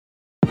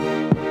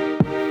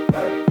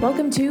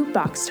Welcome to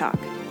Box Talk,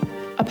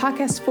 a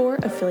podcast for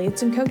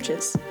affiliates and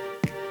coaches,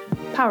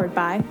 powered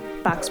by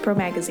Box Pro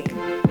Magazine.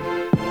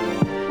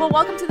 Well,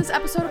 welcome to this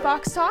episode of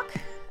Box Talk.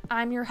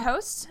 I'm your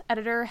host,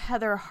 editor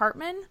Heather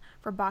Hartman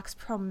for Box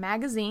Pro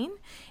Magazine,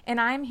 and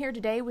I'm here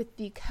today with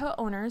the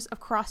co-owners of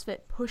CrossFit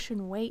Push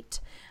and Weight.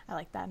 I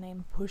like that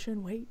name, Push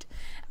and Weight.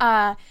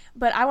 But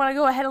I want to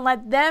go ahead and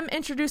let them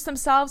introduce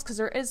themselves because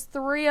there is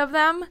three of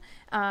them,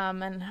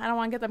 and I don't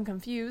want to get them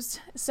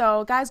confused.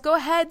 So, guys, go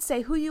ahead,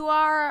 say who you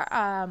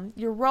are,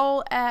 your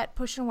role at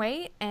Push and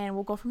Weight, and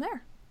we'll go from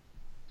there.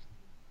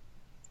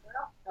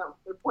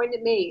 They're pointing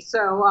at me.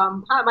 So,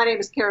 hi, my name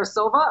is Kara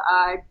Silva.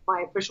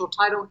 My official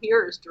title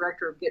here is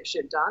Director of Get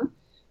Shit Done.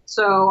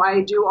 So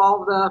I do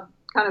all the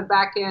kind of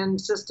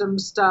back-end system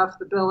stuff,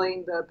 the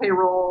billing, the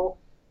payroll,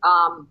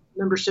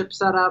 membership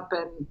setup,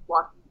 and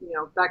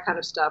that kind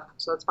of stuff.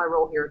 So that's my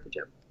role here at the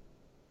gym.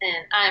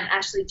 And I'm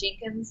Ashley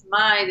Jenkins.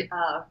 My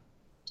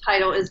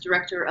title is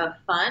Director of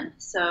Fun.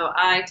 So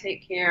I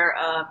take care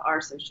of our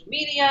social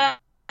media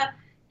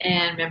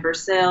and member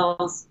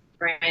sales,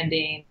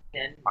 branding,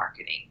 and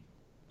marketing.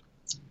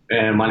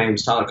 And my name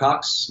is Tyler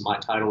Cox. My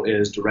title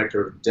is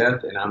Director of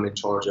Death, and I'm in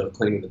charge of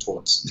cleaning the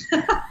toilets.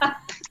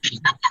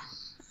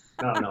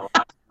 No.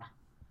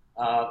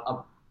 A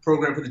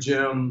program for the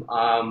gym.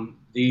 I'm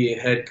the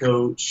head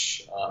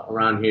coach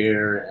around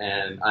here,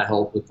 and I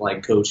help with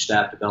coach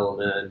staff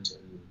development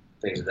and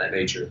things of that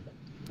nature.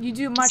 You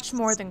do much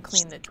more than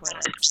clean the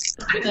toilets.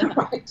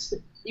 Right.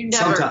 You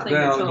never clean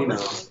the toilet.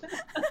 It's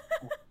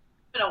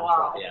been a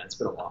while. Yeah, it's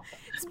been a while.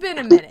 It's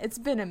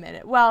been a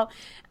minute. Well,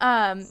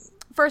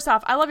 first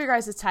off, I love your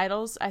guys'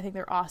 titles. I think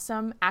they're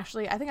awesome.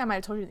 Ashley, I think I might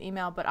have told you in the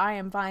email, but I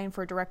am vying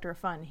for Director of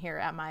Fun here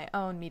at my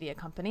own media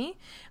company.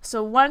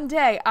 So one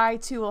day, I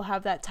too will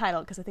have that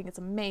title because I think it's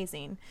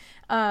amazing.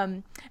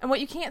 And what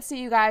you can't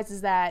see, you guys,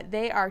 is that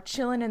they are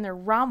chilling in their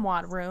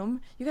Ramwad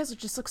room. You guys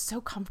just look so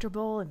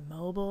comfortable and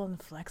mobile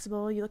and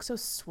flexible. You look so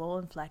swole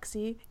and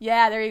flexy.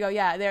 Yeah, there you go.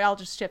 Yeah, they all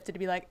just shifted to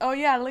be like, oh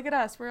yeah, look at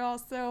us. We're all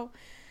so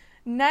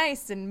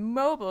nice and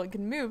mobile and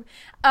can move.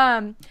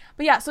 But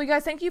yeah, so you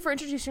guys, thank you for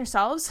introducing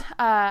yourselves.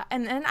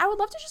 And I would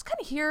love to just kind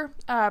of hear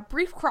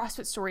brief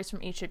CrossFit stories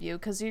from each of you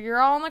because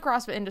you're all in the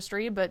CrossFit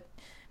industry, but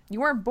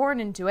you weren't born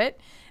into it.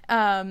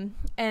 And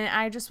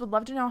I just would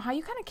love to know how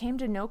you kind of came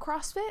to know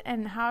CrossFit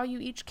and how you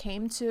each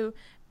came to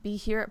be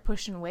here at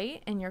Push and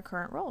Weight in your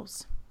current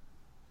roles.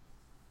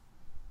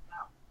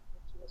 Wow.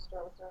 Did you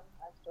start with that?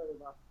 I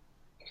started off.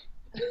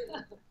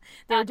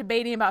 They were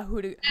debating about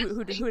who to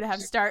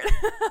have start.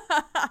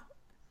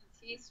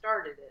 He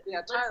started it.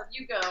 Yeah,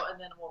 you go,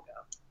 and then we'll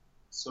go.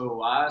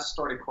 So I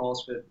started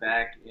CrossFit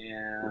back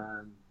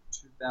in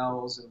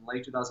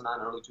late 2009,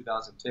 early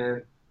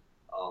 2010.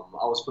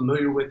 I was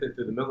familiar with it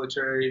through the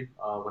military.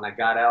 When I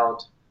got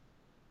out,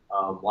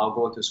 while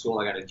going to school,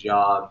 I got a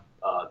job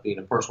being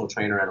a personal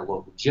trainer at a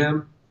local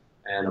gym.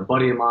 And a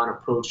buddy of mine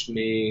approached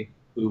me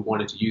who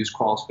wanted to use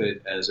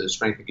CrossFit as a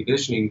strength and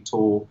conditioning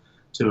tool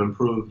to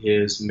improve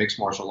his mixed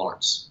martial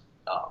arts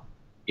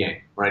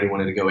game, right? He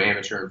wanted to go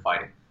amateur in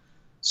fighting.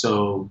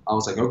 So I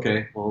was like,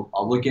 okay, well,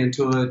 I'll look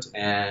into it.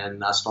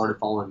 And I started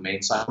following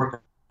main site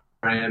workout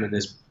program in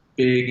this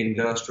big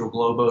industrial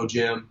Globo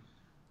gym,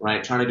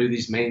 right? Trying to do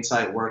these main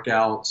site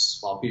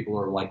workouts while people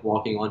are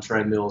walking on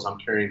treadmills. I'm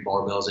carrying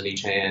barbells in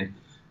each hand,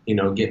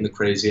 getting the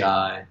crazy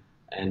eye.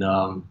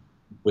 And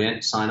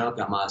went, signed up,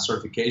 got my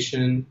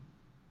certification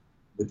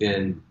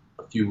within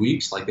a few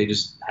weeks. They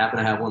just happened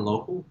to have one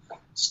local.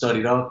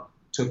 Studied up,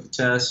 took the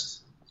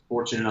test,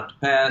 fortunate enough to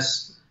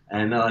pass,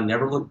 and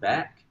never looked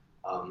back.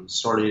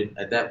 Started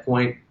at that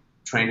point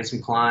training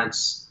some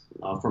clients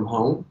from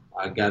home.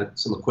 I got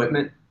some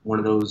equipment, one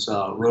of those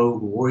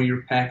Rogue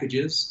Warrior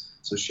packages,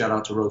 so shout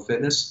out to Rogue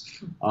Fitness,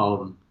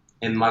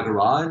 in my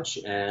garage.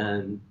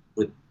 And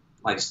with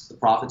the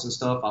profits and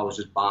stuff, I was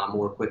just buying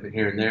more equipment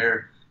here and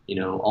there,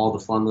 all the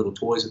fun little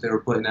toys that they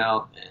were putting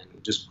out, and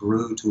it just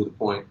grew to the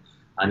point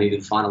I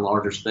needed to find a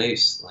larger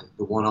space.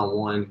 The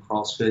one-on-one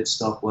CrossFit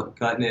stuff wasn't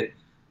cutting it,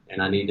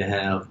 and I need to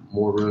have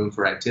more room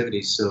for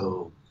activities.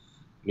 So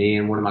me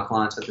and one of my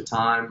clients at the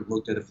time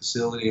looked at a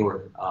facility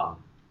or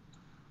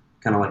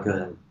kind of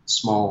a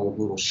small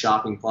little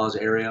shopping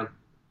plaza area,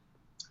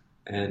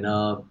 and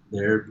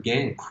there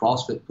began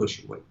CrossFit Push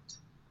and Weight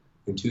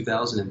in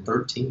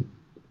 2013.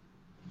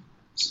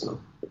 So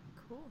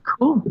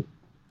cool.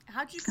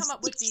 How'd you come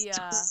up with the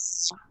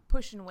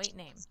Push and Weight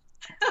name?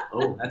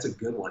 Oh, that's a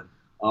good one.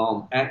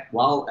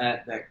 While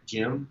at that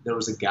gym, there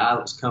was a guy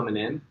that was coming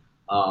in,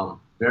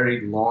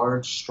 very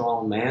large,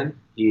 strong man.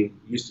 He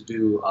used to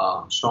do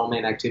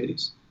strongman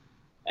activities,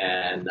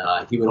 and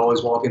he would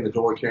always walk in the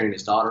door carrying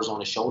his daughters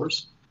on his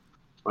shoulders,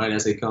 right,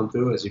 as they come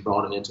through, as he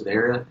brought them into the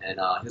area, and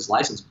his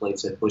license plate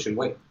said Push and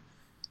Weight.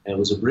 And it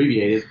was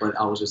abbreviated, but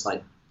I was just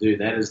like,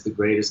 dude, that is the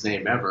greatest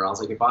name ever. I was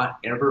like, if I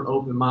ever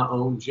open my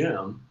own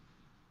gym,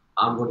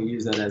 I'm going to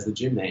use that as the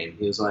gym name.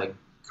 He was like,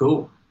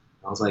 cool.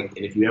 I was like,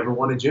 and if you ever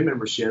want a gym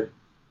membership,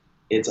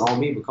 it's on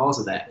me because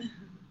of that.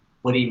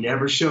 But he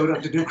never showed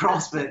up to do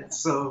CrossFit,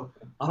 so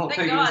I don't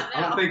think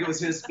it was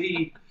his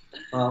speed.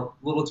 A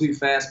little too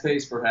fast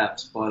paced,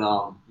 perhaps, but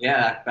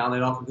yeah, I found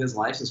it off of his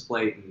license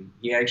plate, and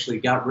he actually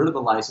got rid of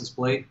the license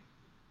plate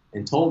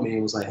and told me,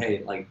 it was like,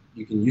 hey, like,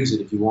 you can use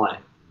it if you want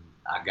it.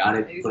 I got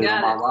it, put it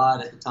on my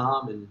ride at the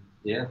time, and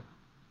yeah,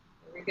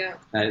 there we go.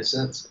 Had it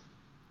since.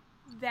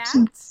 That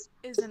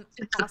is an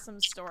awesome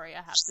story,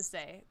 I have to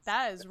say.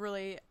 That is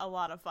really a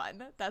lot of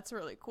fun. That's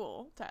really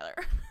cool, Tyler.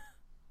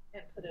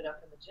 And put it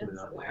up in the gym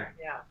somewhere.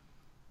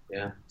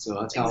 Yeah, so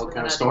that's how it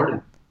kind of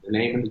started, the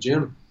name of the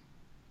gym.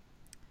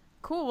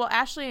 Cool. Well,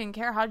 Ashley and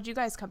Kara, how did you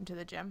guys come to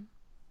the gym?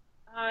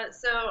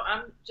 So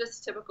I'm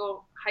just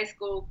typical high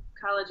school,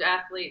 college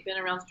athlete, been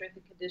around strength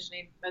and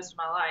conditioning most of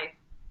my life.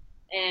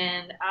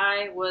 And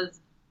I was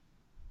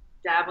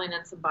dabbling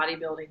in some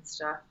bodybuilding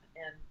stuff.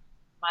 And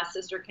my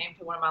sister came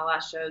to one of my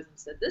last shows and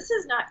said, "This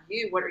is not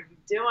you. What are you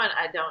doing?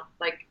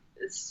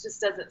 This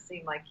just doesn't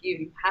seem like you.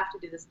 You have to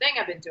do this thing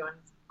I've been doing,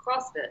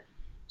 CrossFit."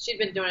 She'd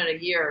been doing it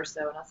a year or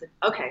so. And I said,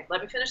 "Okay,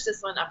 let me finish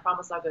this one. I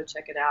promise I'll go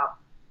check it out."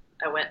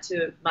 I went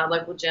to my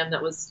local gym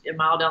that was a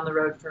mile down the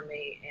road from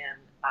me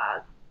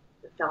and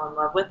fell in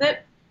love with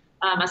it.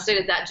 I stayed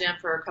at that gym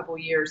for a couple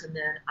years, and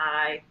then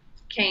I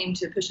came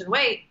to Push and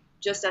Weight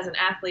just as an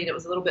athlete. It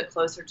was a little bit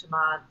closer to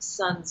my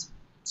son's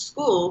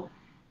school,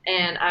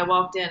 and I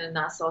walked in and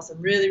I saw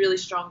some really, really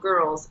strong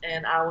girls,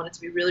 and I wanted to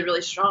be really,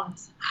 really strong.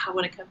 So I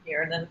want to come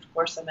here. And then, of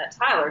course, I met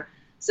Tyler.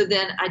 So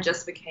then I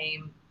just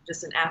became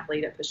just an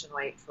athlete at Push and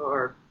Weight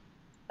for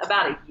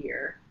about a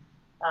year.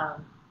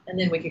 And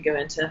then we could go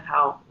into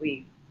how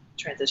we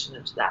transitioned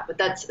into that. But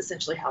that's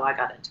essentially how I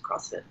got into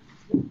CrossFit.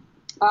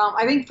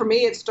 I think for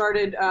me, it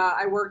started,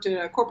 I worked in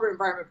a corporate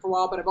environment for a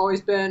while, but I've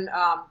always been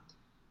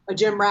a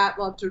gym rat,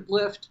 loved to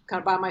lift kind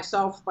of by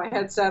myself, my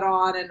headset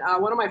on. And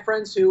one of my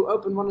friends who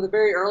opened one of the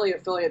very early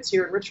affiliates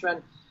here in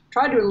Richmond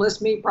tried to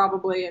enlist me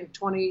probably in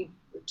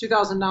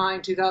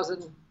 2009,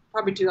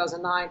 probably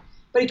 2009.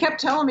 But he kept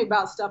telling me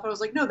about stuff. I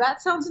was like, no,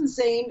 that sounds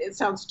insane. It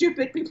sounds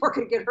stupid. People are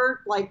going to get hurt.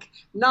 Like,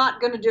 not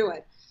going to do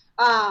it.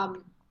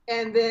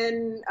 And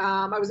then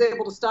I was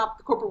able to stop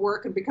the corporate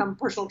work and become a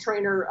personal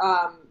trainer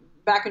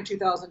back in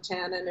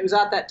 2010. And it was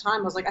at that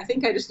time I was like, I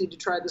think I just need to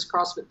try this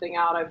CrossFit thing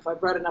out. I've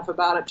read enough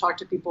about it, talked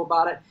to people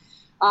about it,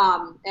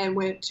 and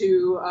went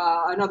to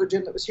another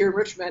gym that was here in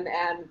Richmond.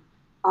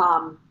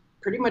 And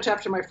pretty much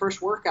after my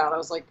first workout, I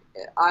was like,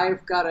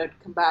 I've got to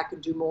come back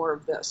and do more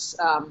of this.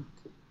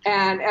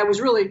 And I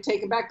was really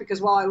taken back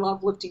because while I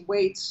love lifting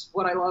weights,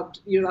 what I loved,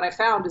 that I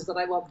found is that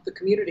I loved the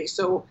community.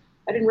 So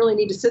I didn't really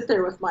need to sit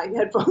there with my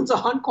headphones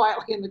on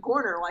quietly in the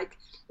corner, like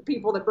the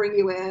people that bring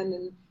you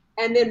in.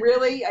 And then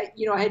really, I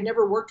had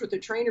never worked with a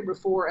trainer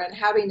before, and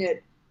having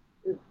it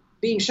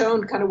being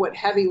shown kind of what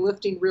heavy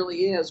lifting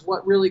really is,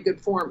 what really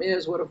good form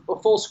is, what a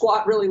full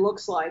squat really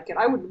looks like. And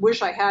I would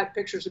wish I had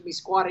pictures of me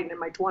squatting in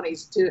my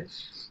 20s to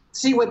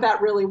see what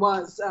that really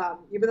was,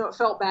 even though it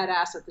felt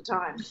badass at the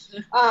time.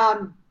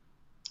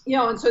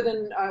 And so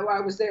then I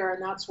was there,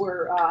 and that's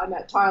where I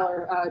met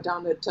Tyler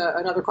down at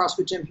another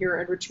CrossFit gym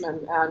here in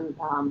Richmond,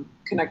 and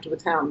connected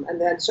with him. And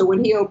then so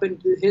when he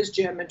opened his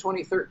gym in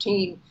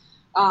 2013,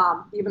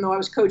 even though I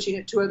was coaching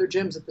at two other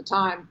gyms at the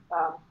time,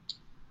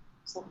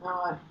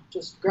 somehow I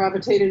just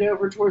gravitated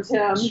over towards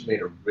him. She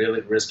made a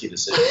really risky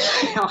decision.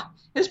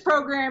 His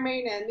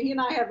programming, and he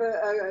and I have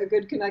a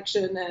good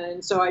connection,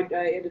 and so I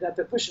ended up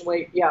at Push and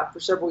Weight, for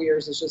several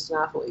years as just an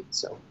athlete,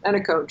 and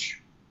a coach,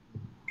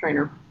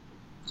 trainer.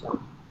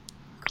 So.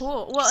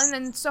 Cool. Well, and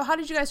then, so how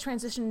did you guys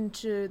transition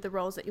to the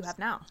roles that you have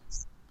now?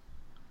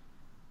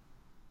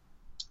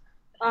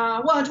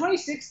 Well, in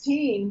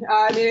 2016,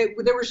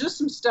 there was just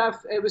some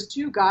stuff. It was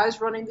two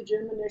guys running the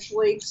gym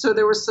initially, so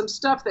there was some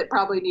stuff that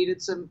probably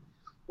needed some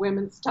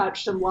women's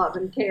touch, some love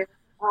and care.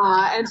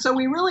 And so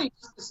we really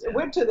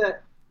went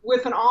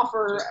with an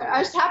offer.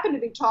 I just happened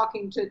to be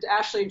talking to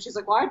Ashley, and she's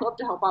like, "Well, I'd love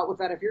to help out with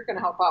that if you're going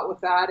to help out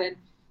with that." And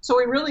so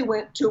we really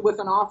went with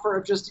an offer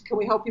of just, can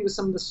we help you with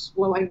some of this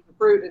low-hanging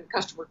fruit and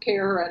customer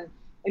care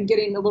and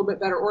getting a little bit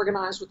better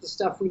organized with the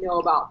stuff we know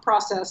about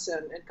process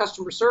and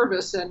customer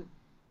service. And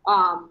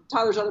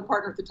Tyler's other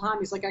partner at the time,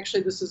 he's like,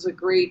 actually, this is a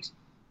great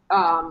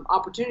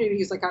opportunity.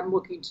 He's like, I'm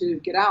looking to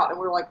get out. And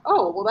we're like,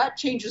 oh, well, that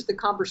changes the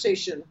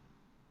conversation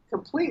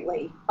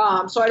completely.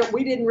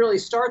 We didn't really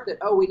start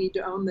that, we need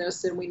to own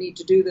this and we need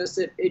to do this.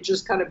 It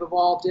just kind of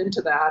evolved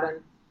into that.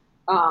 And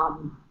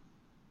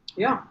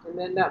and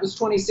then that was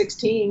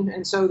 2016,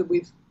 and so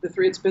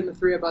it's been the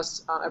three of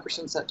us ever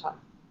since that time.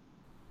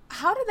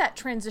 How did that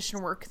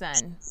transition work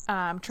then?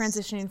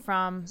 Transitioning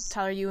from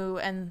Tyler, you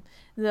and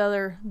the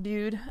other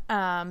dude,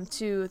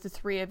 to the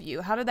three of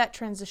you. How did that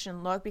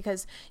transition look?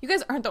 Because you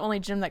guys aren't the only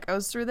gym that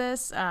goes through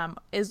this,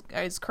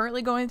 is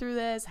currently going through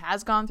this,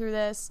 has gone through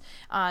this.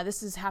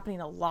 This is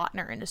happening a lot in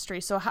our industry.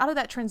 So how did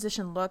that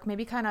transition look?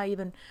 Maybe kind of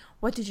even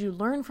what did you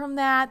learn from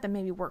that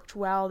maybe worked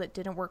well, that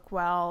didn't work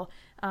well?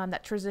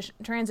 That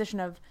transition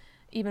of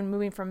even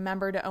moving from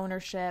member to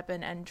ownership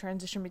and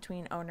transition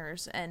between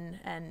owners and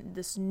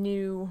this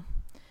new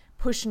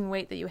Push and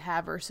Weight that you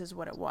have versus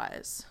what it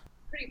was.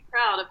 Pretty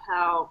proud of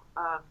how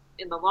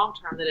in the long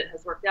term that it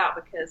has worked out,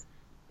 because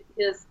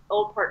his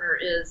old partner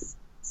is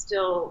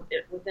still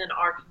within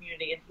our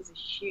community, and he's a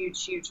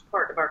huge, huge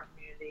part of our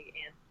community.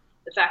 And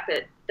the fact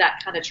that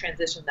that kind of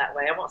transitioned that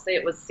way, I won't say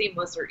it was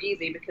seamless or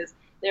easy, because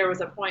there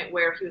was a point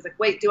where he was like,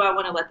 wait, do I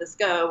want to let this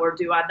go, or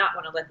do I not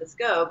want to let this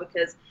go?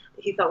 Because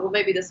he thought, well,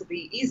 maybe this will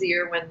be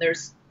easier when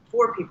there's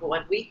 4 people.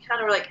 And we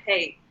kind of were like,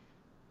 hey,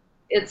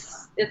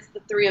 it's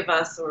the 3 of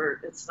us,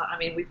 or it's not. I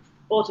mean, we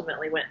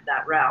ultimately went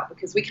that route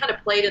because we kind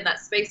of played in that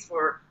space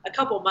for a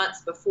couple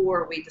months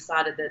before we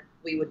decided that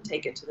we would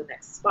take it to the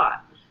next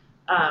spot.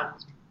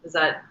 Is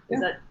that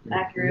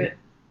accurate?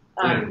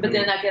 But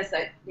then I guess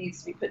that needs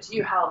to be put to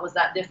you. How was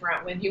that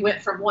different when you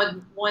went from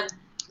one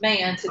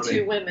man to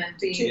 2 women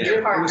being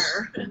your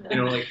partner?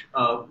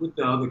 With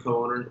the other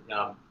co-owner,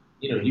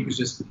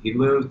 he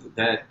lived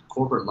that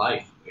corporate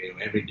life,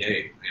 every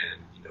day,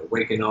 and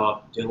waking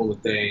up, dealing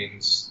with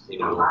things. He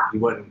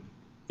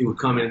would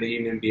come in the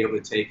evening and be able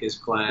to take his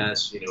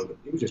class. He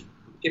would just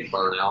get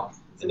burned out,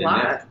 and then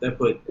that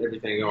put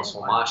everything else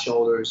on my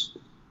shoulders.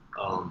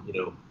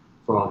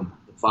 From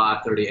the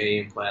 5:30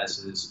 a.m.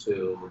 classes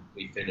till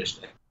we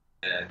finished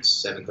at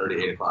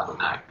 7:30, 8 o'clock at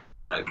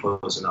night,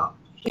 closing up.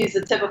 He's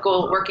a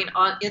typical working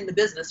in the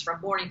business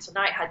from morning to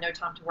night, had no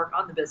time to work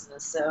on the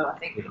business. So I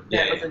think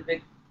that was a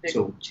big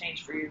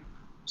change for you.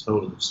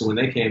 Totally. So when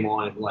they came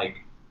on,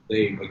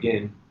 they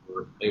again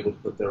were able to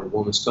put their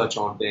woman's touch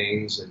on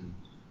things and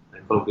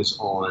focus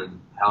on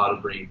how to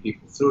bring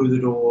people through the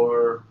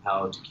door,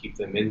 how to keep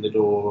them in the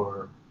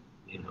door,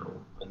 and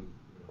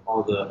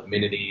all the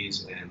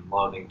amenities and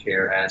love and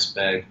care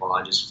aspect, while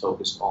I just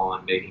focused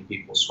on making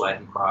people sweat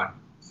and cry.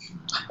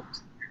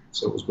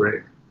 So it was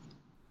great.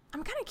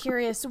 I'm kind of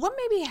curious, what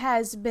maybe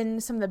has been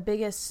some of the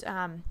biggest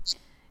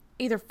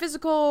either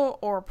physical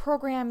or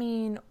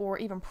programming or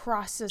even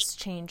process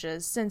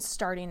changes since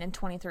starting in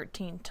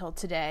 2013 till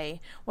today?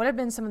 What have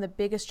been some of the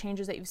biggest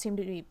changes that you've seen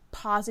to be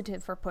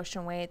positive for Push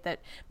and Wait that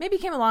maybe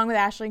came along with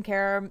Ashley and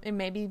Kara and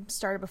maybe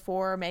started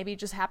before, or maybe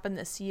just happened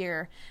this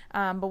year?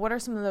 But what are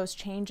some of those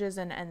changes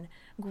and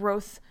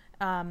growth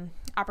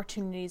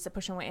opportunities that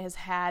Push and Wait has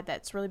had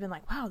that's really been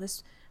like, wow,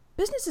 this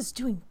business is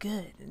doing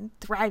good and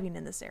thriving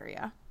in this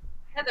area?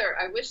 Heather,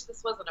 I wish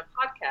this wasn't a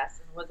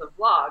podcast and was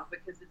a vlog,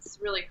 because it's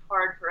really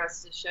hard for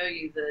us to show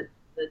you the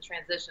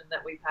transition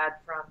that we've had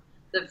from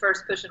the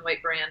first Push and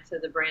Wait brand to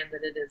the brand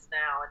that it is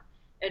now.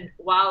 And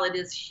while it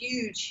is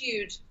huge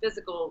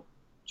physical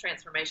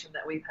transformation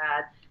that we've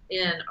had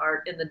in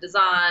the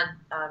design,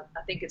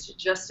 I think it's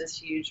just as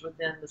huge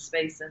within the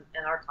space and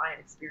our client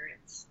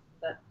experience.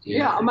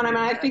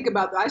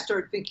 I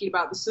started thinking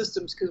about the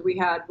systems because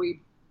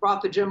we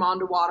brought the gym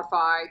onto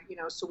Wodify,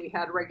 so we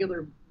had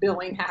regular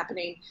billing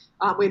happening.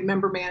 We had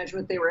member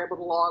management. They were able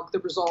to log the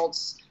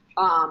results.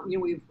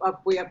 We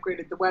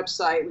upgraded the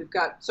website. We've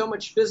got so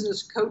much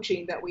business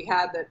coaching that we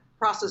had, that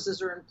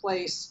processes are in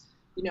place,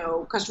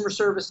 customer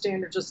service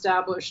standards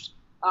established.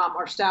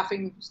 Our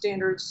staffing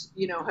standards,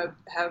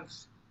 have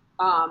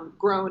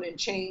grown and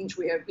changed.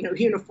 We have,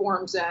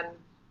 uniforms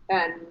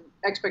and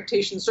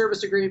expectation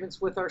service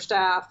agreements with our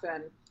staff,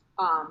 and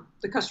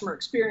the customer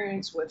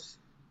experience with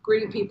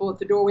greeting people at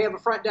the door. We have a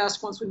front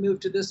desk once we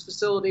moved to this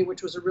facility,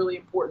 which was a really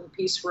important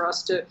piece for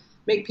us to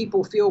make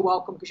people feel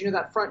welcome, because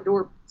that front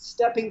door,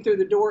 stepping through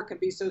the door can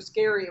be so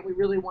scary, and we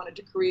really wanted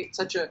to create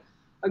such a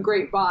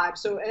great vibe.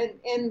 So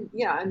and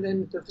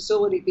then the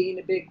facility being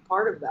a big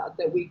part of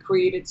that we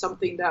created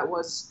something that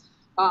was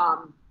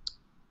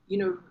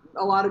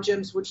a lot of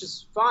gyms, which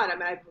is fine. I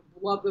mean, I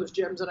love those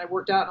gyms and I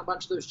worked out in a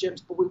bunch of those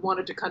gyms, but we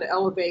wanted to kind of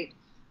elevate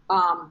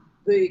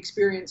the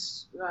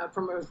experience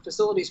from a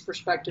facilities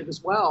perspective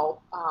as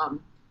well.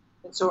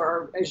 And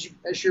so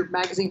as your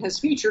magazine has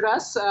featured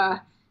us,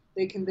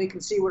 they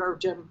can see what our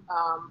gym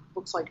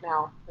looks like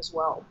now as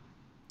well.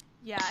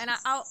 Yeah, and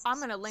I'm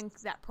going to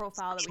link that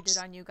profile that we did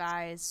on you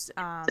guys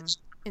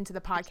into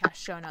the podcast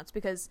show notes,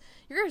 because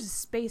your guys'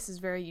 space is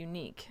very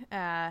unique.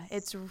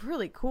 It's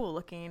really cool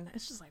looking.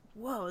 It's just like,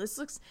 whoa,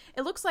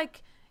 it looks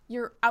like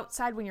you're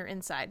outside when you're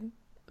inside.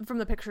 From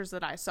the pictures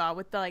that I saw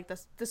with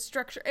the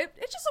structure,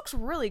 it just looks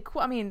really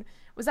cool. I mean,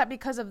 was that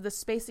because of the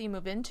space that you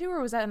moved into, or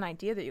was that an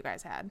idea that you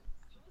guys had?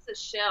 It was a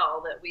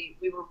shell that we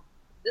were.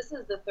 This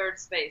is the third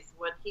space.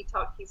 When he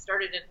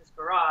started in his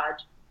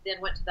garage, then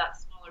went to that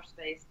smaller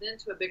space, then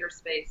to a bigger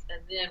space,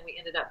 and then we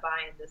ended up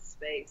buying this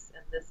space,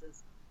 and this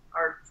is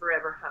our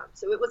forever home.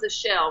 So it was a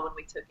shell when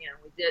we took in.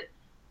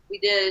 We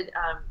did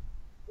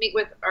meet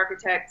with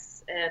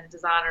architects and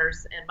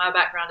designers, and my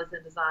background is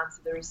in design,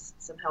 so there's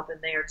some help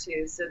in there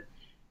too. So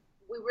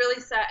we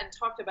really sat and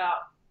talked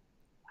about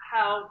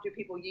how do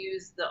people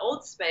use the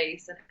old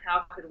space, and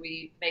how could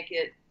we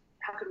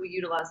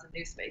utilize the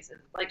new space. And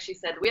like she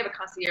said, we have a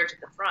concierge at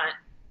the front.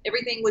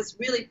 Everything was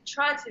really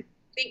tried to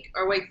think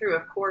our way through.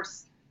 Of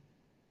course,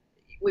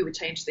 we would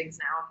change things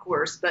now, of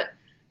course, but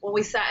when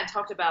we sat and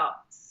talked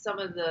about some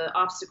of the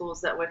obstacles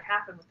that would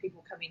happen with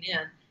people coming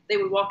in, they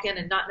would walk in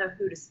and not know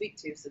who to speak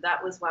to. So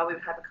that was why we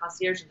would have a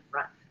concierge in the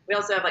front. We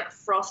also have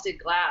frosted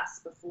glass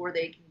before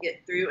they can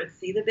get through and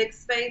see the big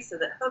space, so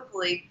that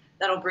hopefully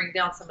that'll bring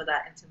down some of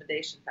that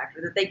intimidation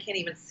factor, that they can't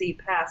even see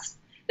past.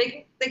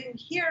 They can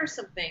hear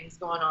some things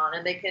going on,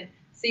 and they can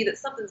see that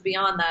something's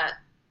beyond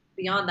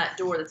that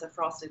door that's a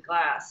frosted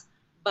glass,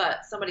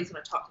 but somebody's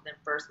going to talk to them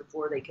first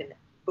before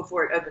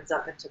it opens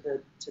up into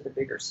the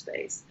bigger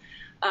space.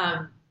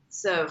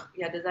 So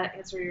yeah, did that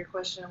answer your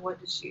question? What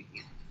did she?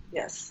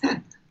 Yes.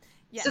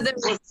 Yes. So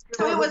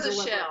it was a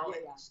shell.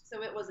 Yeah.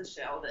 So it was a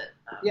shell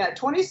that.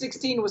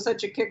 2016 was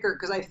such a kicker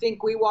because I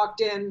think we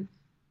walked in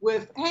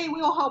with, "Hey,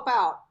 we'll help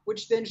out,"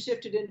 which then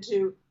shifted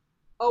into,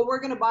 "Oh, we're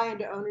going to buy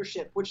into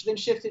ownership," which then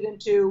shifted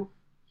into,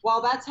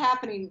 while that's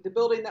happening, the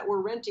building that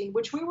we're renting,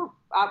 which we were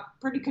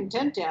pretty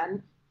content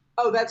in,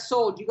 "Oh, that's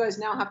sold. You guys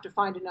now have to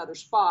find another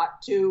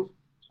spot."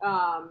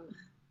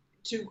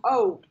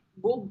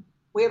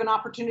 We have an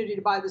opportunity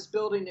to buy this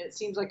building. And it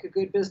seems like a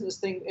good business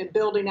thing, and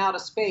building out a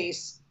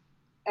space.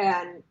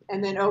 And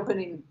then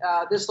opening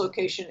this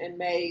location in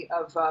May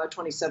of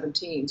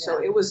 2017.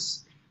 So it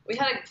was... We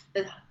had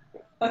a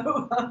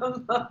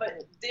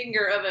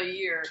dinger of a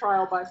year.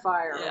 Trial by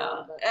fire.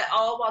 Yeah.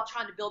 All while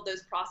trying to build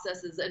those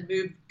processes and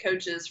move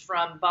coaches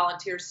from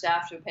volunteer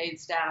staff to paid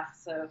staff.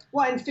 So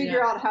and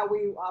figure out how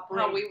we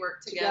operate. How we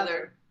work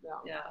together.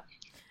 Yeah.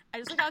 I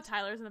just like how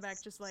Tyler's in the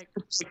back just like...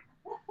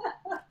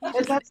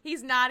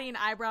 He's nodding,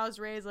 eyebrows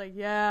raised like,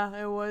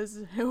 yeah, it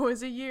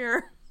was a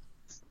year.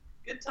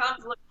 Good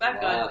time to look back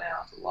on it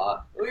now. It's a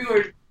lot. We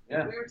were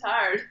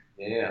tired.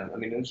 Yeah, I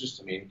mean, it was just,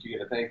 you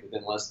got to think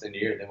within less than a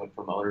year, they went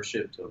from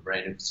ownership to a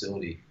brand new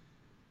facility.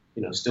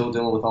 Still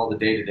dealing with all the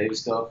day-to-day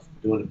stuff,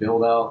 doing the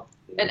build-out.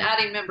 And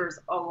adding members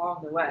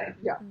along the way.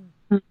 Yeah.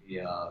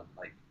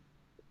 Like,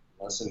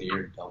 less than a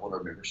year, doubled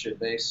our membership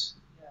base.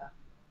 Yeah.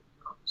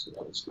 So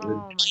that was good.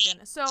 Oh, my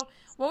goodness. So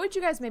what would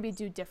you guys maybe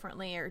do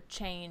differently or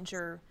change,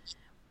 or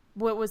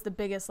what was the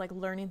biggest,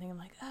 learning thing? I'm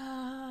like,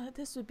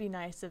 this would be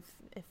nice if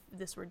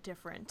this were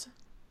different.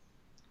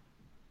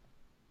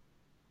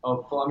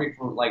 Well, for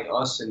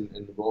us and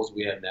the roles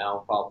we have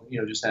now, probably,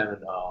 just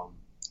having,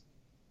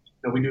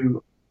 we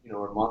do,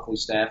 our monthly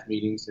staff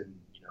meetings, and,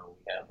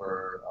 we have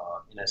our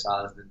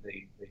NSIs that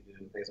they do,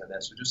 things like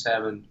that. So just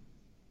having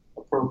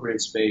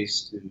appropriate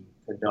space to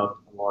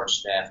conduct a large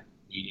staff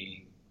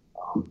meeting,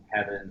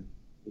 having,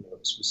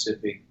 a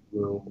specific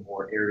room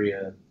or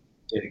area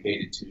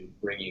dedicated to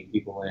bringing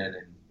people in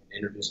and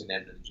introducing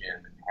them to the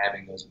gym and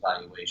having those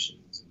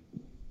evaluations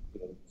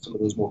and, some of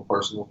those more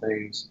personal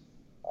things.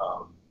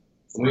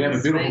 And we have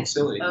a beautiful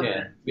facility. Okay.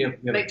 Yeah, we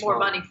have make more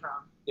money from.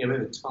 Yeah, we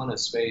have a ton of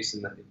space,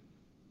 and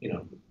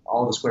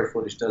all the square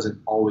footage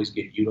doesn't always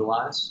get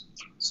utilized.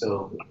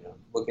 So,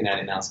 looking at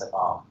it now, it's like,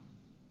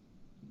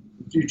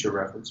 future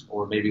reference,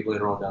 or maybe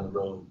later on down the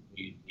road,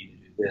 we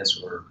need to do this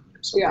or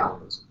something like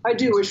this. I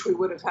do wish we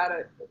would have had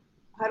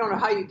I don't know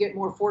how you get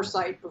more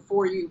foresight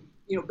before you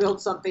build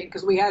something,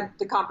 because we had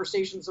the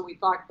conversations and we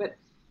thought, but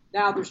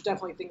now there's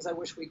definitely things I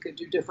wish we could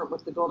do different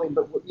with the building,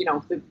 but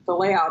the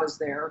layout is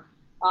there.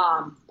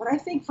 But I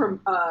think I'm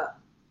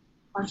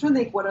trying to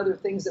think what other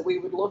things that we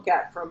would look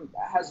at from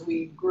as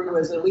we grew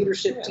as a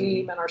leadership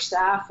team and our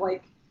staff.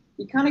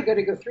 You kind of got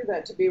to go through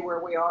that to be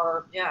where we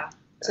are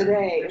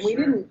today. And we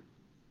didn't,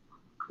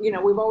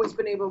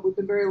 we've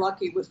been very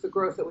lucky with the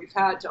growth that we've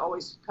had to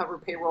always cover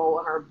payroll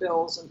and our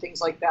bills and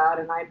things like that.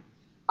 And I'm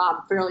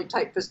fairly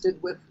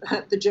tight-fisted with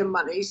the gym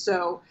money.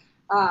 So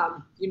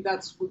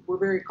we're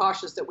very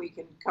cautious that we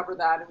can cover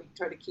that, and we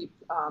try to keep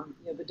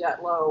the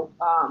debt low.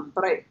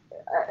 But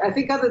I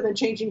think other than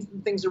changing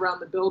some things around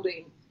the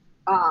building,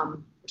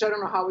 which I don't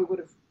know how we would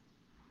have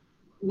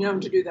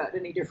known to do that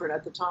any different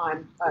at the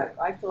time,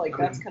 I feel like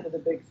that's kind of the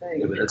big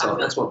thing. Yeah, but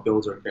that's what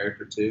builds our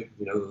character too.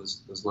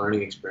 Those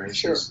learning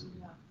experiences.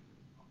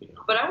 Sure.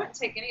 But I wouldn't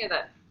take any of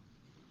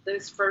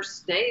those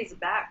first days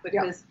back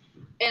because,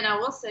 and I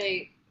will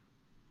say,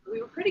 we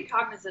were pretty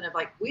cognizant of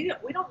we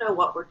don't know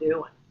what we're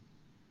doing.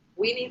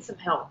 We need some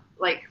help.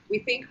 We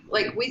kind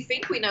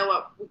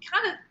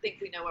of think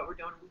we know what we're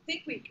doing. We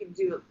think we can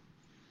do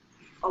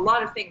a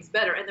lot of things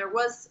better. And there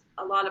was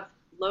a lot of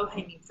low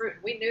hanging fruit.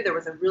 And we knew there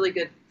was a really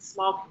good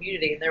small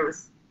community, and there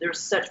was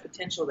such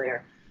potential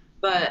there.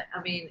 But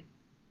I mean,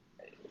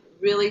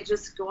 really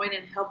just going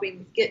and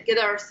helping get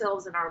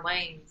ourselves in our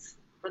lanes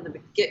from the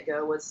get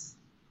go was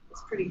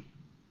pretty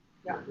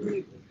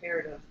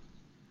imperative.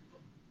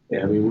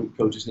 Yeah, I mean,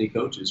 coaches need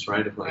coaches,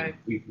 right?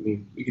 We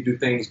could do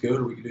things good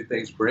or we could do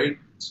things great.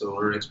 So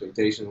our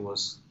expectation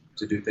was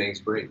to do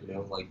things great,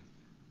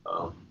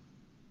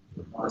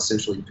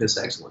 essentially piss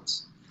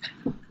excellence,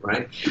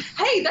 right?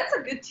 Hey, that's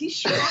a good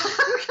T-shirt.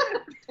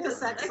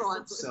 Piss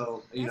excellence.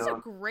 So, that's a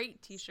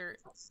great T-shirt.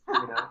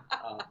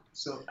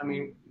 So, I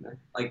mean,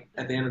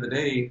 at the end of the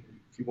day,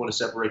 if you want to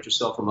separate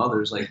yourself from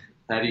others,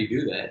 how do you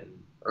do that?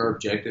 And our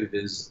objective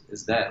is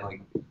that,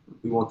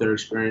 we want their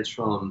experience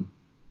from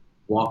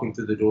walking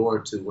through the door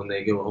to when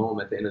they go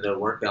home at the end of their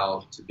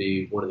workout to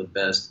be one of the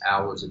best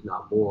hours, if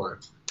not more,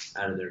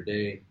 out of their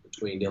day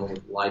between dealing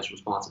with life's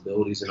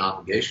responsibilities and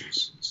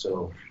obligations.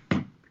 So,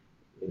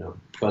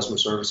 customer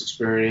service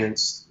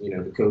experience,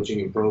 the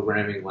coaching and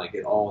programming,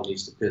 it all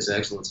needs to piss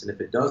excellence. And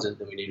if it doesn't,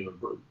 then we need to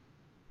improve.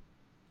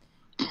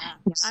 Yeah.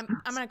 I'm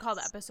going to call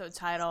the episode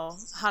title,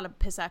 How to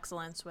Piss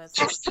Excellence with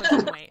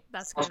Weight.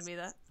 That's going to be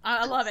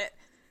I love it.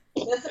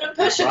 That's what I'm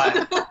pushing.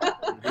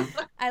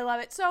 Right. I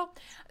love it.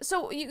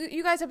 So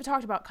you guys have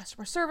talked about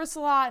customer service a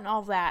lot and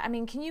all of that. I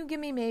mean, can you give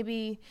me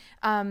maybe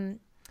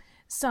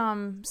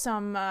some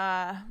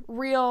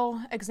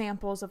real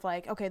examples of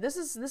like, okay, this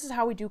is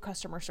how we do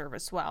customer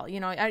service well.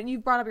 You know, you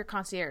brought up your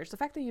concierge. The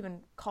fact that you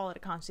even call it a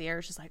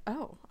concierge is like,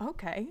 oh,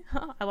 okay,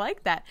 I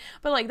like that.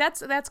 But like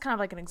that's kind of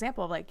like an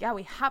example of like, yeah,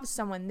 we have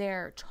someone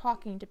there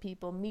talking to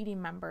people,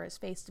 meeting members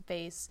face to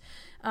face.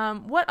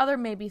 What other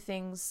maybe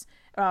things,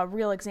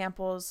 real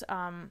examples,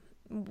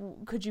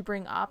 could you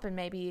bring up and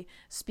maybe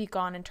speak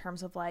on in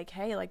terms of like,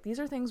 hey, like these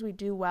are things we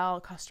do well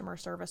customer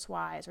service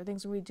wise, or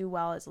things we do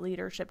well as a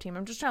leadership team?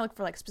 I'm just trying to look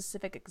for like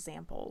specific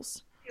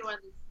examples. One of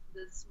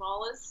the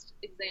smallest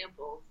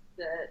examples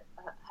that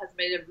has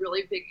made a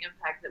really big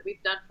impact that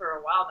we've done for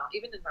a while now,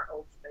 even in our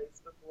old space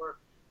before,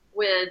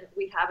 when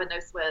we have a no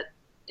sweat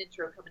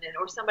intro coming in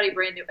or somebody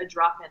brand new, a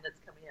drop-in that's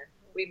coming in,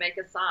 we make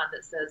a sign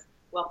that says,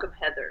 welcome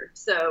Heather.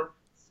 So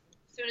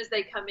as soon as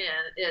they come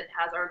in, it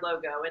has our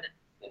logo, and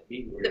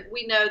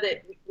we know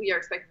that we are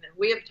expecting them.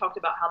 We have talked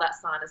about how that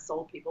sign has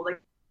sold people.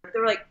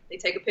 They're like, they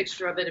take a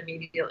picture of it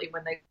immediately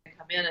when they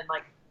come in and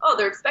like, oh,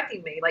 they're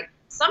expecting me. Like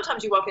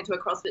sometimes you walk into a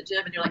CrossFit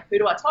gym and you're like, who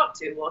do I talk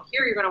to? Well,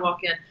 here you're going to walk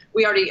in.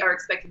 We already are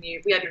expecting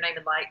you. We have your name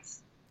in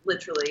lights,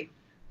 literally,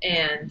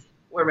 and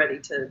we're ready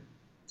to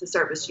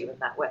service you in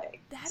that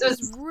way. That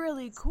is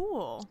really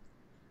cool.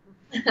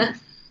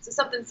 So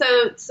something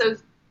so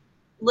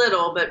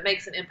little, but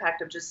makes an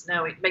impact of just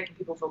knowing, making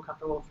people feel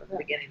comfortable from the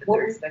beginning that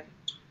they're expecting.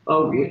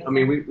 I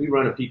mean, we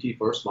run a PT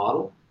first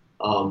model,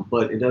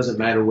 but it doesn't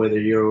matter whether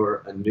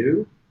you're a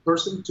new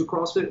person to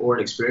CrossFit or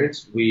an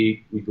experienced.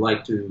 We'd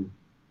like to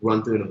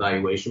run through an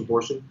evaluation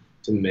portion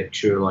to make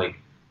sure, like,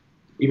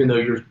 even though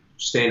your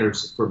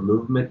standards for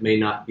movement may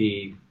not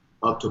be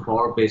up to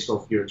par based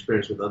off your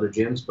experience with other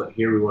gyms, but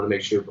here we want to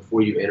make sure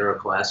before you enter a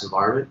class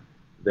environment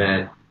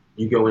that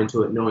you go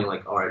into it knowing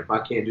like, all right, if I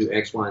can't do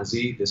X, Y, and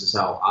Z, this is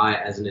how I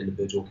as an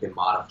individual can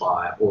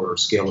modify or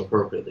scale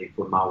appropriately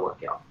for my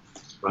workout.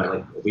 Right,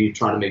 like we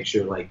try to make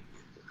sure, like,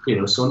 you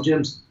know, some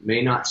gyms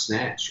may not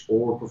snatch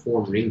or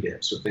perform ring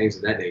dips or things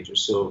of that nature.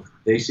 So if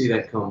they see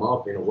that come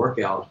up in a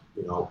workout,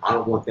 you know, I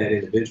don't want that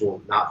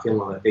individual not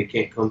feeling like they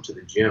can't come to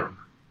the gym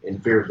in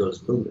fear of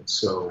those movements.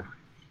 So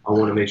I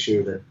want to make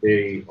sure that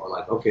they are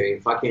like, okay,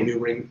 if I can't do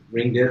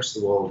ring dips,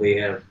 well, they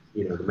have,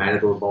 you know, the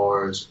Matador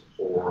bars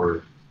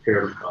or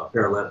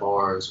parallel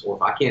bars, or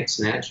if I can't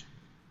snatch,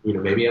 you know,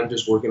 maybe I'm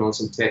just working on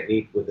some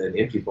technique with an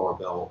empty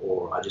barbell,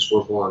 or I just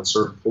work on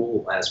certain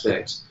pull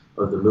aspects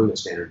of the movement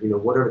standard, you know,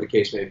 whatever the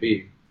case may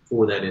be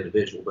for that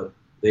individual, but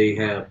they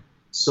have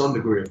some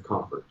degree of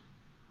comfort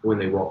when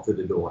they walk through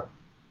the door.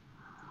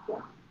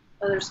 Yeah.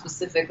 Other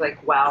specific,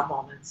 like, wow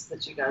moments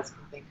that you guys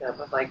can think of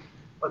like,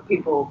 when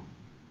people,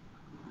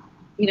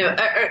 you know,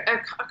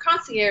 our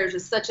concierge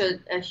is such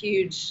a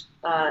huge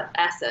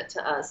asset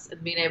to us,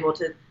 and being able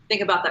to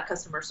think about that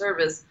customer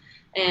service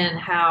and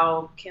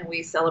how can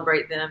we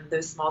celebrate them,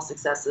 those small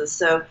successes.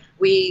 So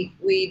we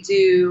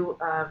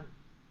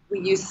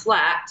use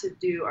Slack to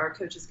do our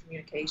coaches'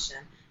 communication.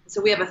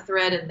 So we have a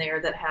thread in there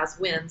that has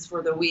wins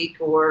for the week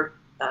or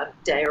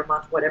day or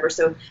month, whatever.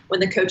 So when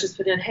the coaches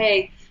put in,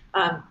 hey,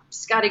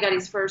 Scotty got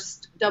his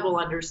first double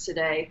unders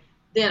today,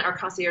 then our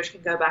concierge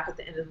can go back at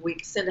the end of the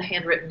week, send a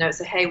handwritten note,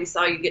 say, hey, we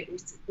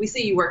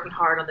see you working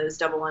hard on those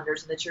double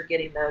unders and that you're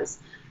getting those.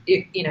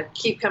 You know,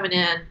 keep coming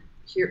in.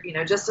 Here, you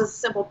know, just a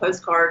simple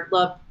postcard.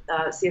 Love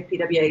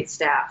CFPWA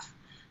staff.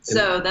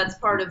 So that's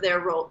part of their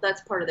role.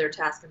 That's part of their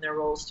task and their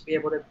roles, to be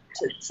able to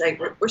say,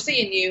 we're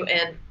seeing you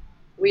and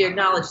we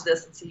acknowledge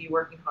this and see you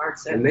working hard.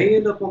 So, and they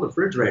end up on the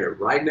refrigerator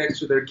right next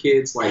to their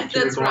kids, like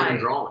kindergarten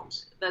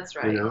drawings. That's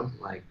right. You know,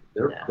 like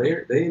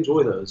they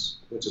enjoy those,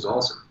 which is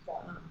awesome.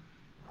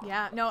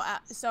 Yeah, no,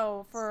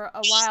 so for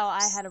a while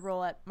I had a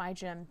role at my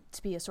gym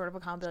to be a sort of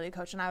accountability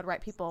coach, and I would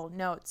write people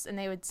notes, and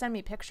they would send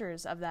me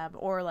pictures of them,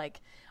 or like,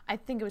 I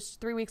think it was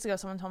 3 weeks ago,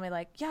 someone told me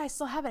like, yeah, I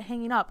still have it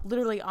hanging up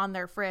literally on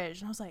their fridge,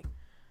 and I was like,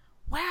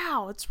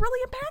 wow, it's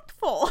really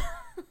impactful.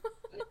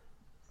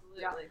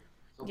 Absolutely.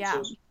 Yeah.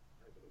 It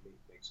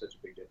makes such a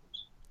big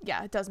difference.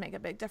 Yeah, it does make a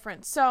big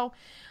difference. So,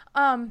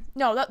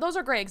 no, those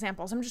are great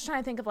examples. I'm just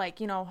trying to think of like,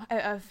 you know,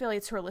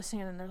 affiliates who are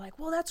listening and they're like,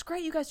 well, that's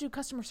great, you guys do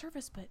customer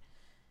service, but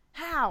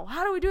how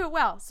do we do it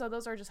well? So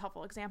those are just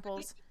helpful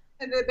examples.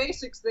 And the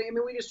basics thing, I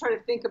mean, we just try to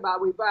think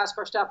about, we ask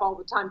our staff all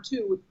the time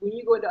too, when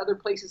you go into other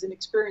places and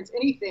experience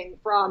anything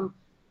from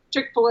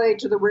Chick-fil-A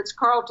to the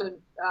Ritz-Carlton,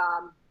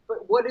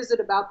 but what is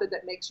it about that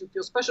makes you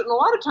feel special? And a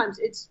lot of times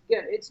it's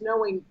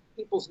knowing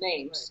people's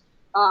names.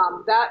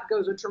 Right. That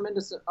goes a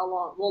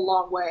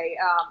long way,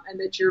 and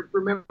that you're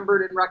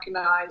remembered and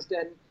recognized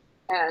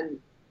and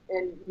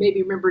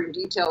maybe remembering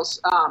details.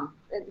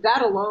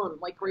 That alone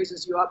like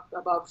raises you up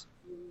above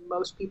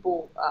most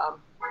people.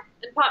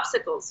 And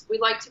popsicles. We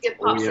like to give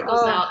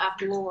popsicles out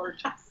after. Lord.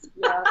 Yes.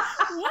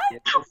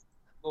 What?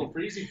 Little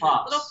freezy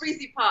pops. Little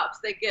freezy pops.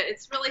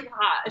 It's really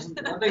hot.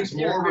 Nothing's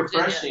more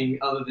refreshing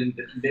other than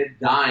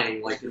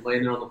mid-dying, like you're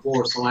laying there on the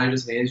floor. Somebody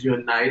just hands you a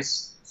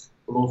nice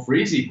little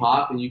freezy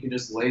pop, and you can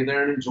just lay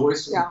there and enjoy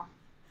some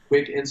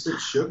quick instant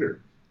sugar.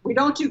 We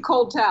don't do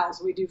cold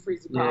towels. We do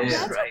freezy pops.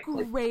 Yeah. That's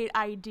a great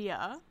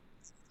idea.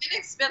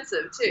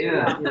 Inexpensive too.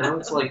 Yeah,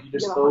 it's like you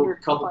just throw a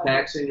couple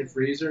packs in your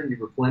freezer and you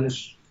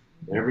replenish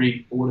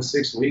every 4 to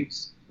 6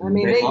 weeks. I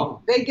mean,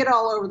 they get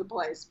all over the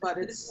place, but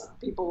it's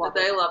people love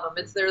They it. love them.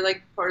 It's their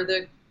like part of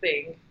the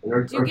thing.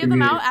 Do you give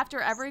them out after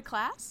every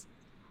class?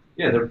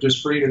 Yeah, they're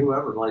just free to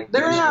whoever. Like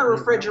they're in our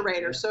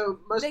refrigerator, so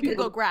most they people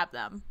can go grab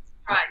them.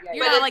 Right.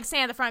 You're not like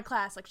standing at the front of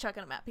class, like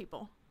chucking them at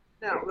people.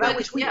 No,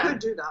 which we could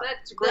do that.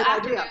 It's a great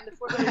idea. The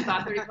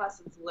 4:30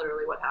 class is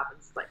literally what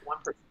happens. Like one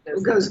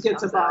person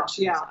gets a bunch.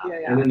 Yeah.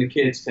 And then the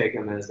kids take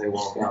them as they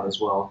walk out as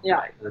well.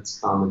 Yeah, that's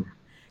common.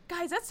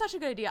 Guys, that's such a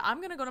good idea.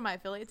 I'm gonna go to my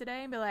affiliate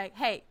today and be like,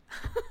 "Hey,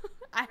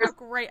 I have a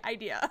great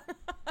idea."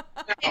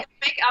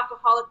 Make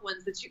alcoholic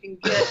ones that you can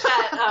get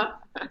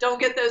at. Don't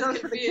get those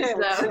confused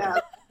though. Yeah.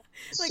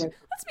 Like,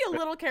 let's be a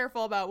little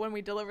careful about when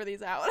we deliver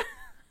these out.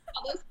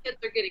 Those kids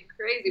are getting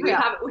crazy.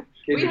 Yeah.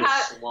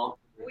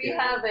 We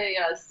have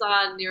a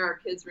sign near our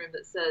kids' room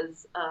that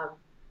says,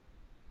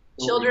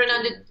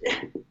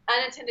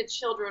 "Unattended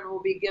children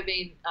will be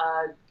given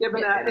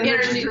an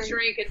energy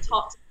drink and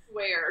taught to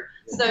swear."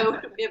 So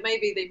they may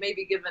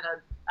be given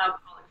an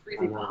alcoholic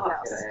freezing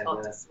pop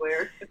taught to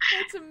swear.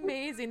 That's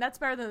amazing. That's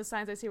better than the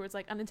signs I see where it's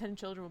like unintended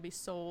children will be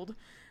sold.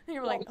 And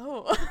you're like,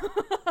 oh,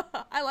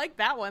 I like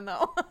that one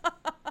though.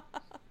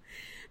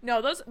 No,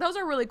 those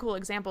are really cool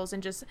examples,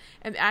 and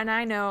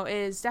I know it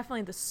is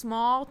definitely the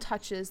small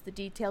touches, the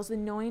details, the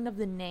knowing of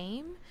the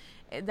name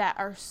that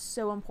are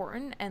so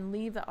important and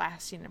leave that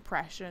lasting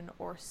impression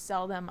or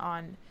sell them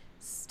on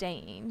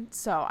staying.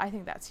 So I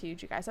think that's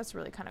huge, you guys. That's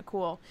really kind of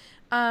cool.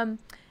 And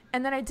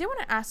then I did want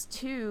to ask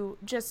too,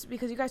 just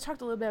because you guys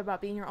talked a little bit about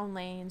being your own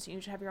lanes,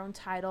 you should have your own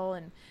title,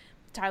 and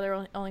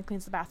Tyler only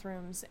cleans the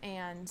bathrooms,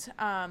 and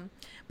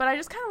but I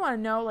just kind of want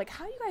to know, like,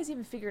 how you guys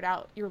even figured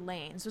out your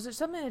lanes. Was it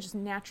something that just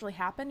naturally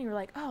happened? You were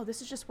like, oh,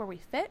 this is just where we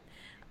fit,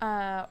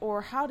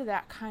 or how did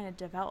that kind of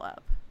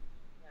develop?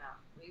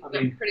 Yeah, we've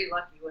been pretty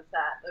lucky with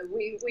that.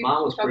 We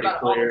mine was talk pretty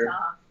about clear. it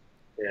all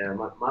the time.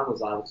 Yeah, mine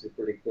was obviously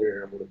pretty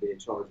clear. I'm going to be in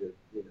charge of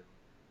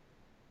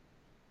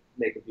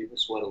making people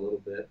sweat a little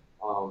bit,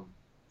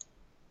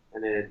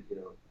 and then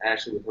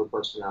Ashley with her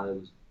personality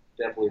was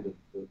definitely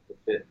the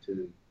fit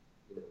to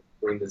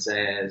bring the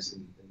zazz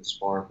and the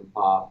spark and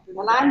pop. And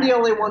I'm the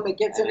only one that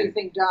gets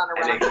anything done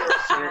around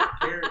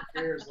here.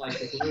 Kara's like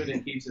the glue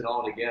that keeps it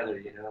all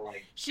together,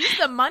 like. She's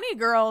the money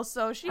girl,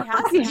 so she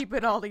has to keep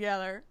it all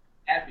together.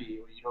 Happy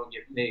when you don't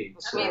get paid.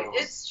 I mean,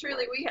 it's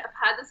truly, we have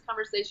had this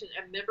conversation,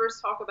 and members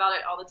talk about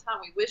it all the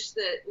time. We wish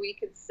that we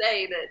could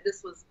say that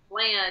this was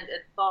planned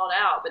and thought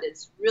out, but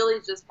it's really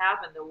just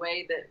happened the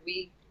way that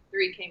we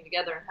three came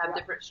together and have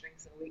different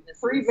strengths and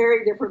weaknesses. 3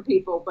 very different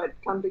people, but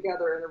come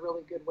together in a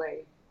really good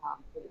way.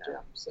 For the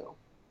gym, so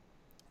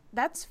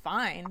that's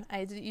fine.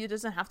 It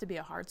doesn't have to be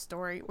a hard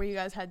story where you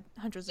guys had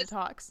hundreds of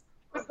talks.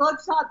 But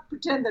let's not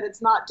pretend that it's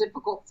not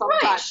difficult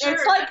sometimes. Right, sure,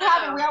 it's like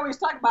we always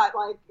talk about,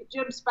 like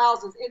gym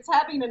spouses, it's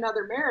having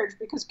another marriage,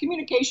 because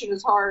communication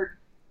is hard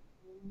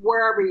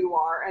wherever you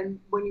are, and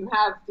when you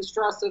have the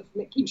stress of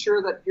making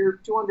sure that your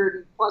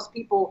 200 plus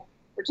people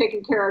are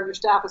taken care of, your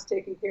staff is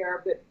taken care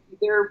of, that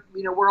they're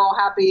we're all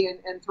happy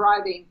and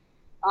thriving.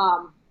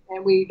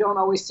 And we don't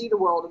always see the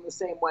world in the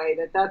same way.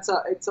 It's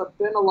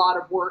been a lot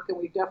of work, and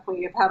we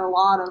definitely have had a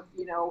lot of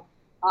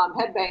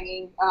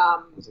headbanging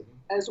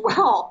as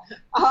well.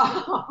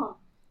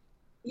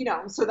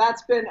 So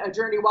that's been a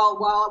journey.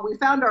 While we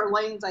found our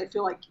lanes, I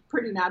feel like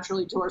pretty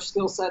naturally to our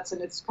skill sets,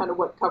 and it's kind of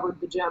what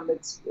covered the gym. We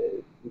just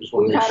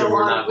want to make sure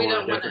we're not going in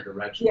a different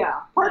direction.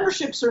 Yeah,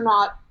 partnerships are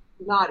not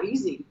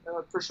easy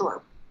for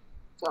sure.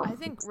 So. I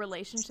think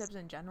relationships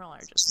in general are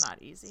just not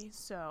easy.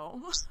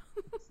 So it's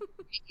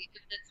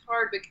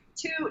hard. But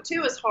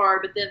two is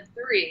hard, but then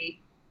 3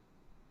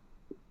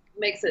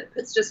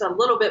 puts just a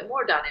little bit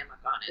more dynamic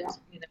on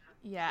it.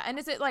 Yeah, and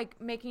is it like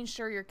making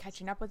sure you're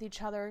catching up with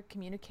each other,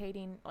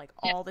 communicating like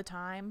all the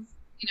time?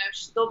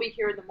 They'll be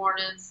here in the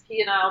mornings. He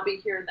and I will be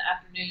here in the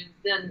afternoons.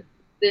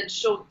 Then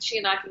she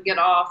and I can get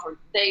off, or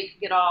they can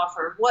get off,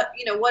 or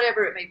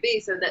whatever it may be,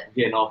 so that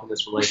getting off in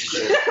this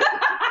relationship.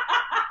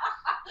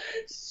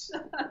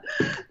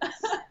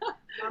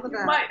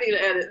 You might need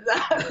to edit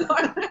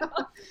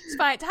that. It's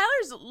fine.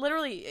 Tyler's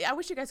literally, I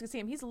wish you guys could see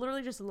him. He's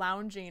literally just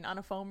lounging on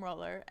a foam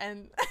roller,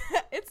 and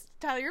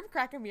Tyler, you're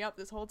cracking me up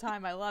this whole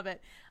time. I love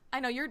it. I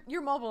know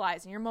you're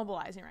mobilizing. You're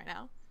mobilizing right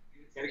now.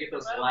 Gotta get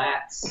those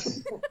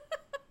lats.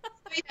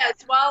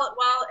 Yes, while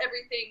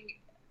everything,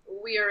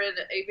 we are in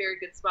a very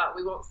good spot.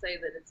 We won't say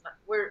that it's not.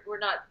 We're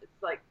not.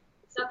 It's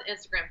not the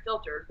Instagram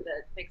filter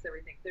that makes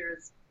everything.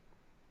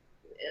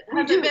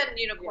 Haven't been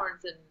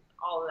unicorns and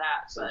all of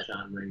that.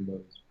 Sunshine,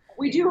 rainbows.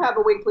 We do have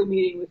a weekly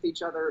meeting with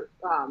each other.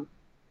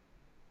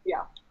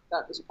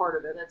 That is part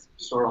of it.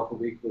 Start off the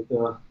week with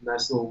a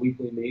nice little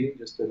weekly meeting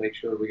just to make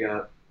sure we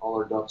got all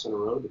our ducks in a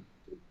row to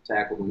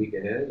tackle the week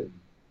ahead.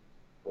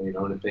 And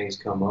and if things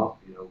come up,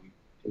 we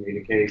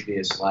communicate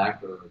via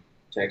Slack or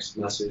text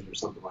message or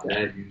something like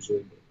that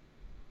usually.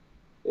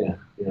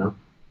 But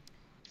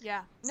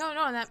Yeah. No,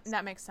 and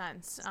that makes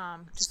sense.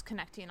 Just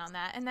connecting on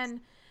that. And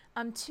then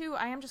Two,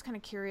 I am just kind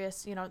of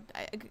curious,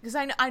 because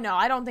I know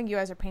I don't think you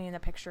guys are painting the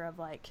picture of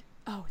like,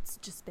 oh, it's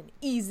just been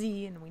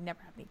easy and we never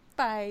have any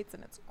fights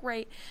and it's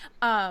great.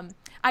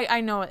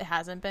 I know it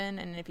hasn't been,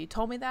 and if you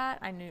told me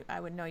that, I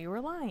would know you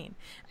were lying.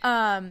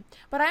 But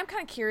I'm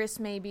kind of curious,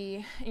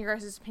 maybe in your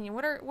guys' opinion,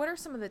 what are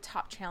some of the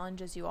top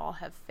challenges you all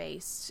have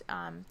faced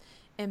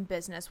in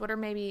business? What are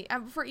maybe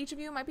for each of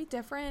you, it might be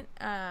different,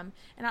 and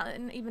not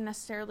even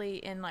necessarily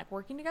in like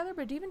working together,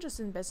 but even just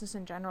in business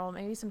in general,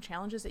 maybe some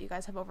challenges that you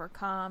guys have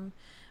overcome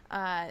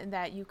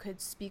that you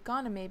could speak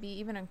on, and maybe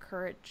even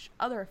encourage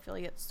other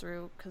affiliates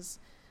through, because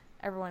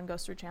everyone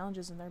goes through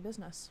challenges in their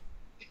business.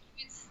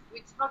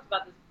 We talked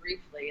about this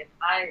briefly, and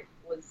I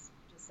was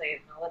just saying,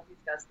 and I'll let these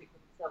guys speak for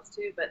themselves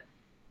too, but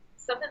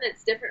something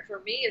that's different for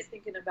me is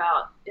thinking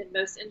about, in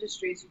most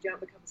industries, you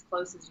don't become as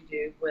close as you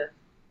do with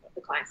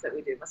the clients that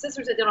we do. My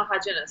sister's a dental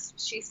hygienist.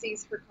 She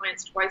sees her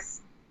clients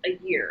twice a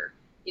year.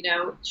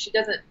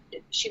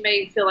 She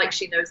may feel like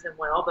she knows them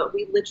well, but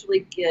we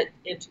literally get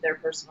into their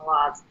personal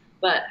lives,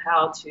 but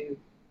how to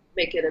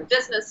make it a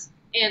business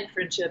and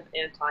friendship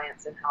and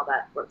clients and how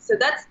that works. So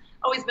that's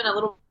always been a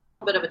little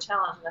bit of a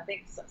challenge. And I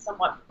think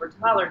somewhat for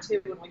Tyler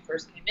too, when we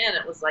first came in,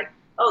 it was like,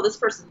 oh, this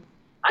person,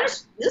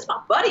 this is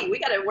my buddy. We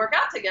got to work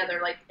out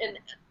together. Like, and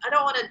I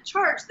don't want to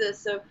charge this.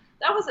 So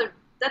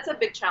that's a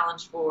big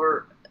challenge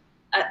for,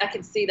 I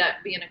can see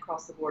that being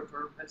across the board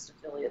for most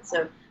affiliates.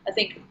 So I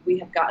think we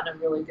have gotten a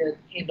really good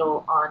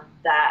handle on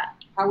that.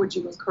 How would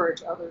you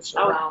encourage others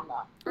around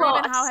that? Or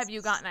even how have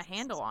you gotten a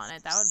handle on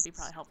it? That would be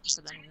probably helpful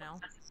for them to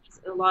know.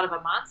 A lot of a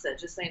mindset,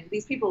 just saying,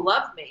 these people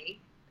love me.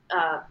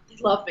 They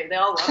love me. They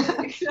all love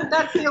me.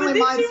 That's the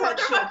only mindset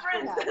shift. My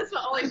friends. Yeah. That's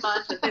the only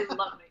mindset. They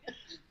love me.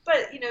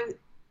 But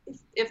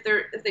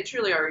if they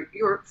truly are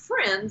your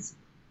friends,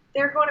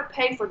 they're going to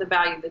pay for the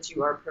value that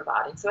you are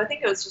providing. So I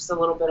think it was just a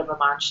little bit of a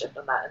mind shift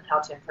on that, and how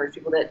to encourage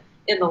people that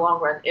in the long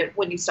run,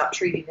 when you stop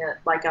treating it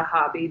like a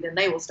hobby, then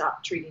they will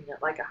stop treating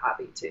it like a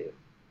hobby too.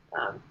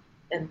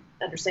 And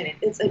understanding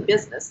it's a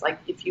business. Like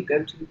if you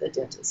go to the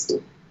dentist,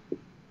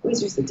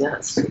 always use the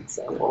dentist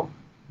example.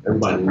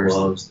 Everybody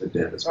loves the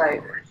dentist.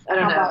 Right. I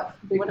don't know.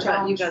 What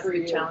about you guys?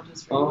 Big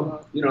challenges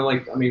for you?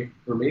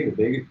 For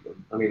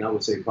me, I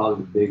would say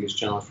probably the biggest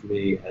challenge for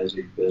me as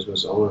a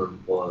business owner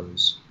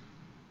was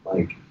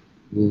like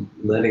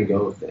letting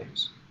go of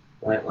things,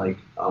 right? Like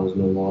I was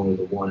no longer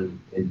the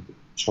one in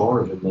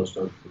charge of most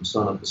of it from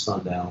sun up to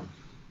sundown.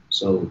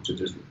 So to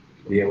just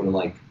be able to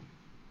like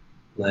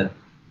let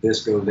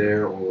this go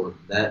there, or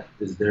that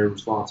is their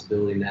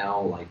responsibility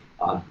now. Like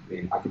I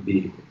could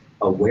be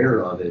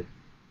aware of it,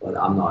 but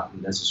I'm not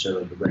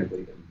necessarily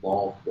directly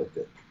involved with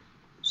it.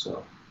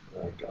 So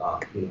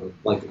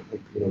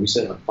we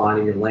said, like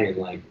finding your lane.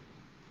 Like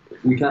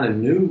we kind of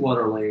knew what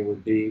our lane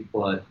would be,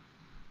 but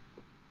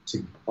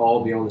to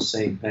all be on the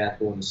same path,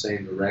 going the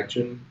same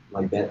direction,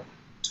 like that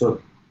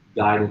took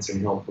guidance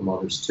and help from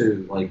others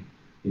too. Like,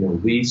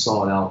 we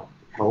sought out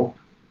help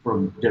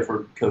from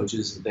different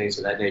coaches and things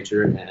of that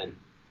nature, and,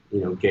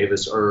 gave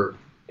us our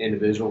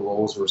individual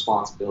roles and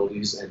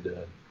responsibilities, and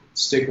to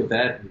stick with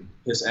that and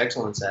piss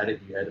excellence at it,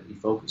 you had to be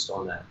focused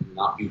on that and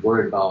not be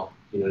worried about,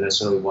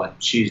 necessarily what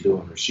she's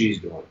doing or she's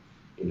doing,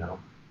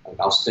 like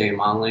I'll stay in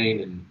my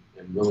lane and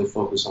really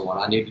focus on what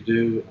I need to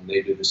do, and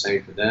they do the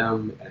same for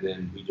them, and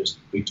then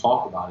we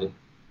talk about it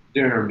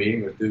during our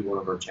meeting or through one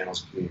of our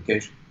channels of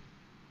communication.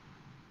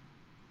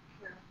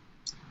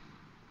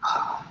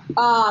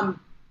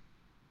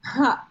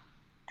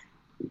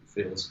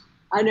 Feels.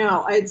 I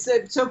know, it's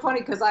so funny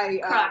because I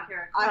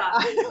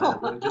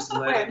know. Just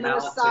let it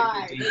out,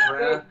 sigh. Take a deep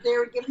breath. They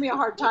were giving me a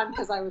hard time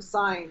because I was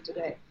sighing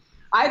today.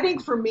 I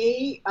think for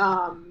me,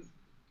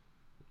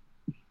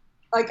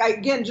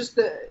 just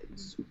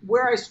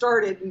where I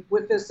started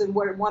with this and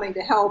wanting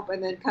to help,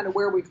 and then kind of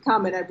where we've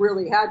come, and I've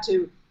really had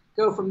to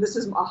go from this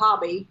is a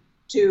hobby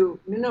to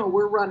no,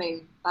 we're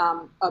running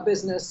a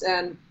business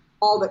and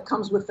all that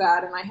comes with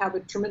that. And I have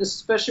a tremendous,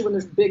 especially when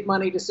there's big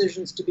money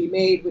decisions to be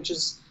made, which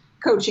is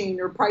coaching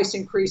or price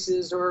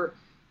increases or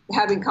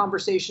having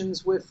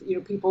conversations with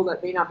people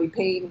that may not be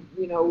paying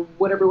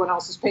what everyone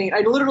else is paying.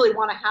 I literally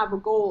want to have a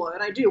goal,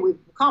 and I do. We've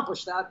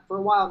accomplished that for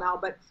a while now,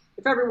 but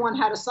if everyone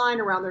had a sign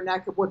around their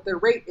neck of what their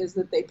rate is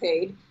that they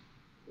paid,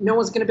 no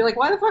one's going to be like,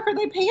 why the fuck are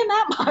they paying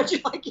that much?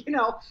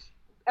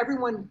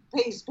 Everyone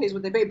pays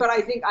what they pay. But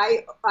I think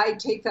I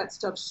take that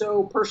stuff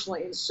so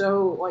personally, and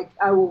so like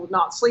I will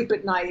not sleep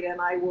at night, and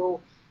I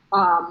will,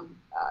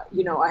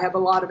 I have a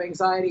lot of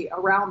anxiety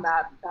around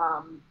that.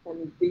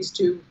 And these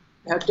two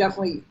have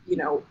definitely,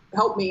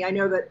 helped me. I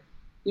know that,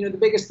 the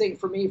biggest thing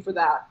for me for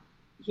that,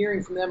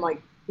 hearing from them,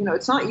 like,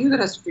 it's not you that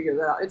has to figure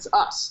that out. It's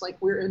us. Like,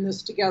 we're in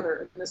this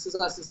together, and this is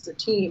us as a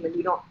team, and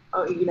you don't,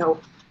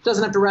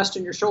 doesn't have to rest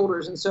on your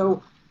shoulders. And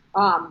so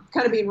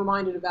kind of being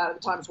reminded of that at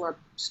the times where I've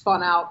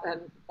spun out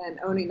and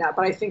owning that.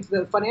 But I think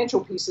the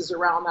financial pieces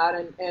around that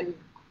and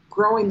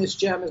growing this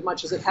gem as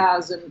much as it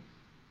has, and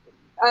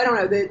I don't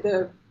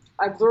know,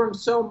 I've learned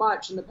so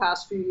much in the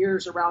past few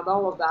years around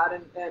all of that,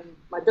 and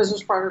my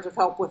business partners have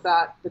helped with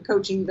that. The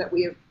coaching that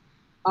we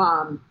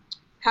have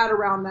hat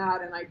around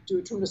that, and I do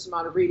a tremendous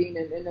amount of reading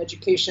and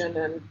education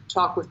and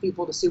talk with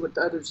people to see what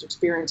the others'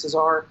 experiences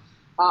are.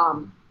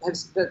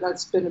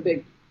 That's been a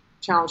big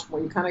challenge for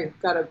me. You kind of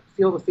got to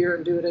feel the fear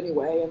and do it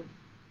anyway. And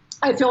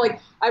I feel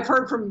like I've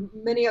heard from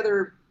many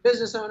other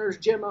business owners,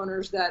 gym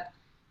owners, that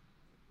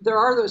there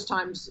are those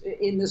times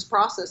in this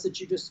process that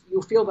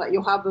you'll feel that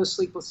you'll have those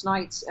sleepless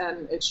nights,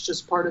 and it's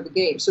just part of the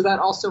game. So that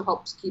also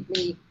helps keep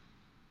me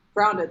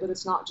grounded, that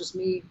it's not just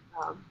me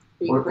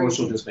being or crazy.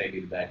 she'll just make me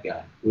the bad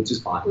guy, which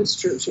is fine. It's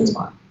true. She's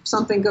fine. If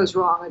something goes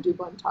wrong, I do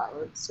blame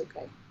Tyler. It's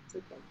okay. It's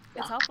okay.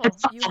 It's helpful.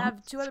 You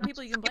have two other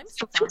people you can blame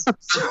stuff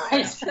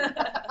on.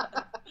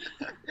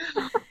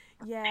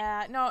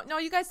 Yeah. No,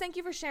 you guys, thank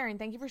you for sharing.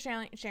 Thank you for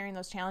sharing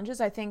those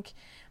challenges. I think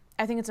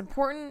it's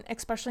important,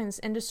 especially in this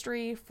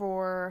industry,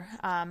 for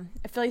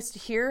affiliates to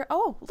hear,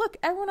 oh, look,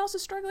 everyone else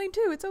is struggling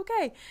too. It's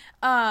okay.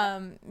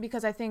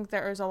 Because I think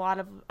there is a lot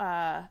of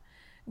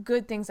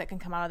good things that can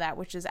come out of that,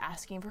 which is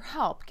asking for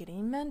help,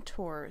 getting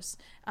mentors,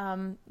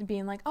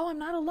 being like, oh, I'm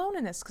not alone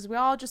in this, because we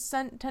all just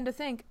tend to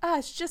think,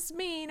 it's just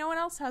me, no one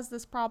else has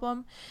this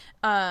problem.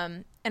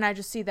 And I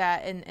just see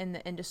that in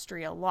the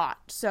industry a lot.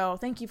 So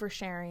thank you for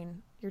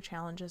sharing your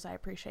challenges. I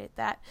appreciate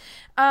that.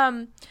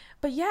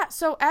 But yeah,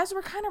 so as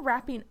we're kind of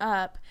wrapping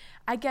up,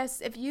 I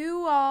guess if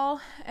you all,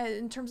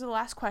 in terms of the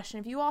last question,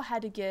 if you all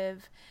had to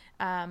give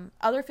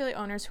other affiliate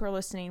owners who are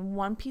listening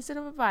one piece of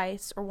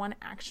advice or one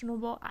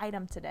actionable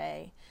item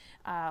today,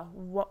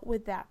 what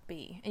would that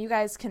be? And you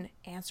guys can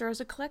answer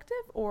as a collective,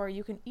 or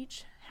you can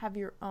each have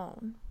your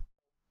own.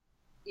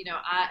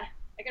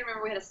 I can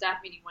remember we had a staff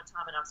meeting one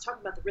time, and I was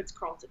talking about the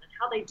Ritz-Carlton and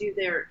how they do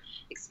their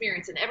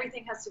experience, and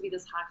everything has to be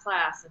this high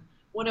class. And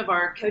one of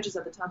our coaches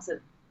at the time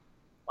said,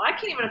 well, I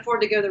can't even afford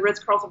to go to the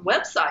Ritz-Carlton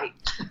website.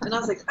 And I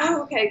was like,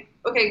 oh, okay,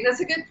 that's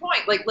a good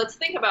point. Like, let's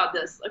think about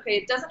this. Okay,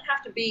 it doesn't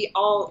have to be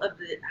all of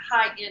the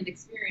high-end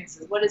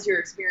experiences. What is your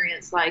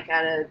experience like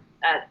at a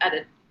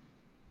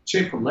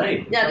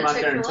Chick-fil-A. Yeah, come the out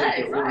there and take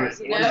Chick-fil-A, the order. right,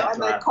 you know,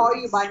 and they call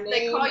you by name.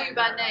 They call you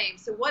by name.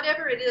 So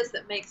whatever it is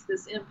that makes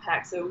this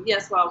impact. So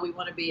yes, while we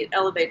want to be an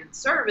elevated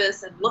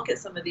service and look at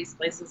some of these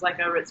places like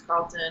a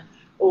Ritz-Carlton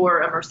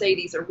or a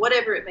Mercedes or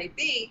whatever it may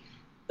be,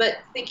 but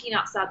thinking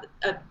outside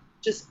of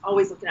just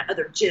always looking at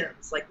other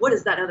gyms. Like, what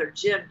is that other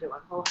gym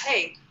doing? Well,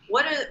 hey,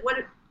 what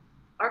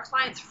our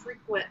clients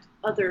frequent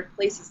other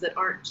places that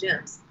aren't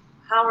gyms?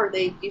 How are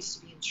they used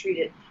to being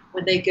treated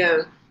when they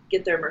go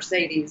get their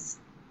Mercedes,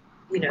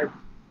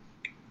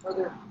 Or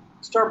their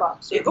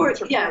Starbucks.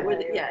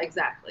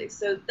 Exactly.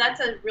 So that's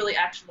a really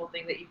actionable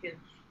thing that you can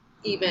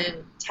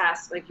even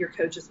task like your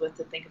coaches with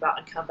to think about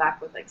and come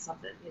back with like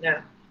something,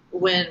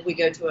 when we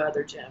go to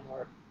another gym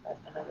or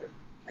another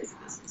place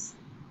of business.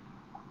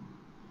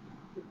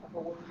 A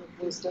word of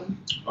wisdom.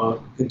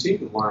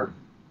 Continue to learn.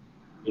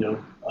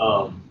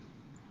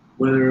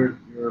 Whether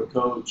you're a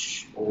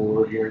coach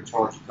or you're in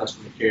charge of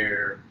customer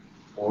care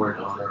or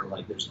an owner,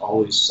 like there's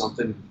always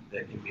something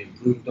that can be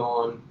improved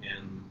on,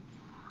 and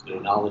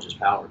knowledge is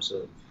power.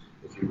 So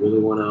if you really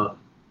want to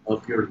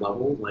up your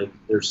level, like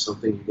there's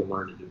something you can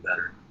learn to do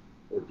better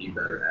or be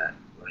better at.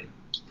 Right?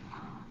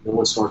 No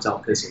one starts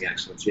out pissing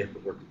excellence. You have to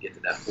work to get to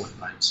that point,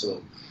 right?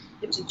 So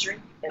You have to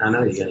drink it. I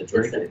know you got to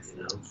drink it.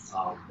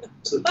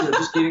 So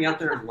just getting out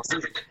there and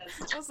learning.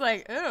 I was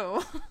like,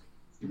 ooh.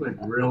 You went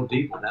real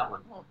deep on that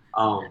one.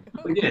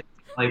 But yeah,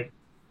 like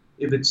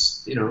if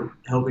it's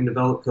helping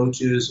develop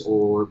coaches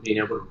or being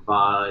able to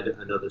provide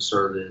another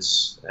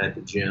service at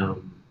the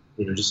gym,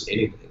 just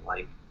anything.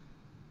 Like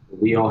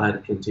we all had to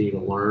continue to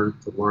learn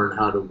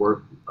how to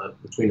work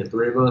between the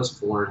three of us,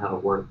 to learn how to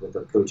work with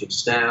our coaching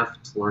staff,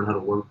 to learn how to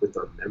work with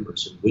our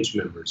members and which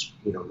members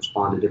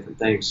respond to different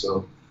things.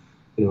 So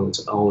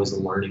it's always a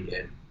learning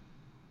game.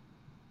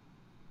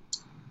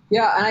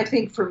 Yeah, and I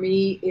think for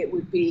me it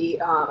would be,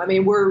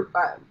 we're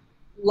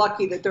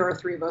lucky that there are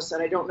three of us,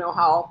 and I don't know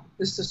how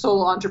this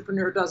solo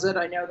entrepreneur does it.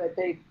 I know that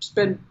they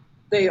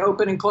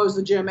open and close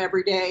the gym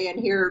every day and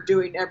here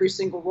doing every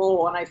single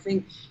role. And I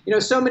think,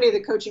 so many of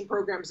the coaching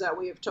programs that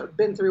we have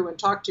been through and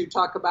talk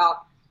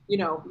about,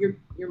 your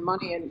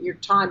money and your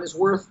time is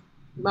worth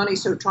money.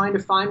 So trying to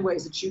find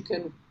ways that you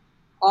can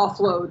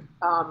offload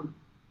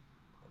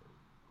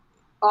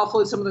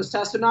some of those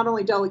tasks. So not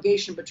only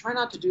delegation, but try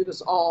not to do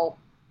this all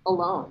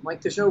alone.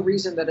 Like there's no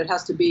reason that it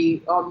has to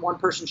be on one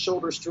person's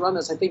shoulders to run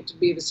this. I think to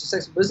be the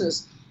successful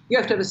business, you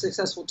have to have a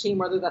successful team,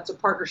 whether that's a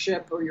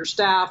partnership or your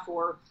staff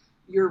or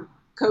your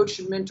coach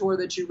and mentor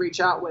that you reach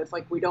out with.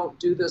 Like we don't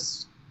do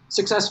this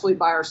successfully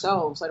by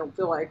ourselves, I don't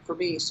feel like, for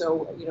me.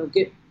 So,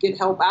 get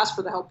help, ask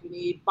for the help you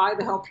need, buy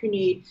the help you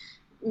need,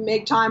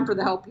 make time for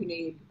the help you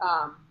need,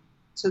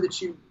 so that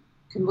you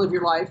can live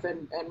your life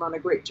and run a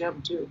great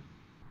gym too.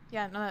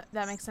 Yeah, no,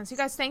 that makes sense. You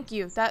guys, thank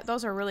you.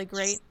 Those are really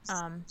great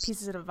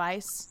pieces of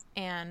advice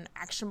and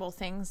actionable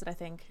things that I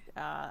think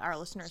our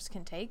listeners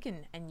can take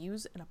and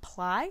use and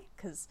apply,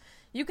 because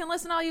you can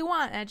listen all you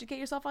want and educate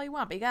yourself all you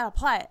want, but you got to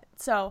apply it.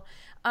 So,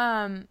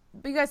 but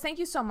you guys, thank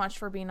you so much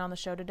for being on the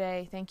show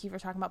today. Thank you for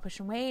talking about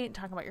pushing weight,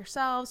 talking about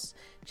yourselves,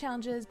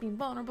 challenges, being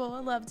vulnerable.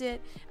 I loved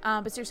it.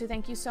 But seriously,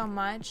 thank you so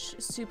much.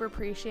 Super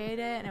appreciate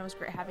it. And it was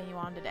great having you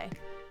on today.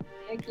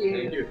 Thank you.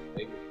 Thank you.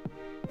 Thank you.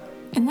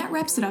 And that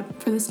wraps it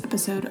up for this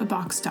episode of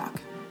Box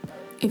Talk.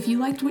 If you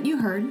liked what you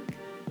heard,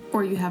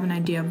 or you have an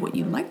idea of what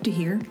you'd like to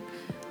hear,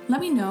 let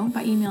me know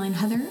by emailing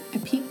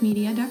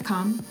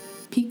heather@peakmedia.com,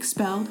 Peak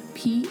spelled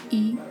Peake.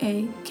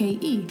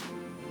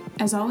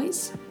 As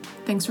always,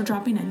 thanks for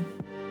dropping in.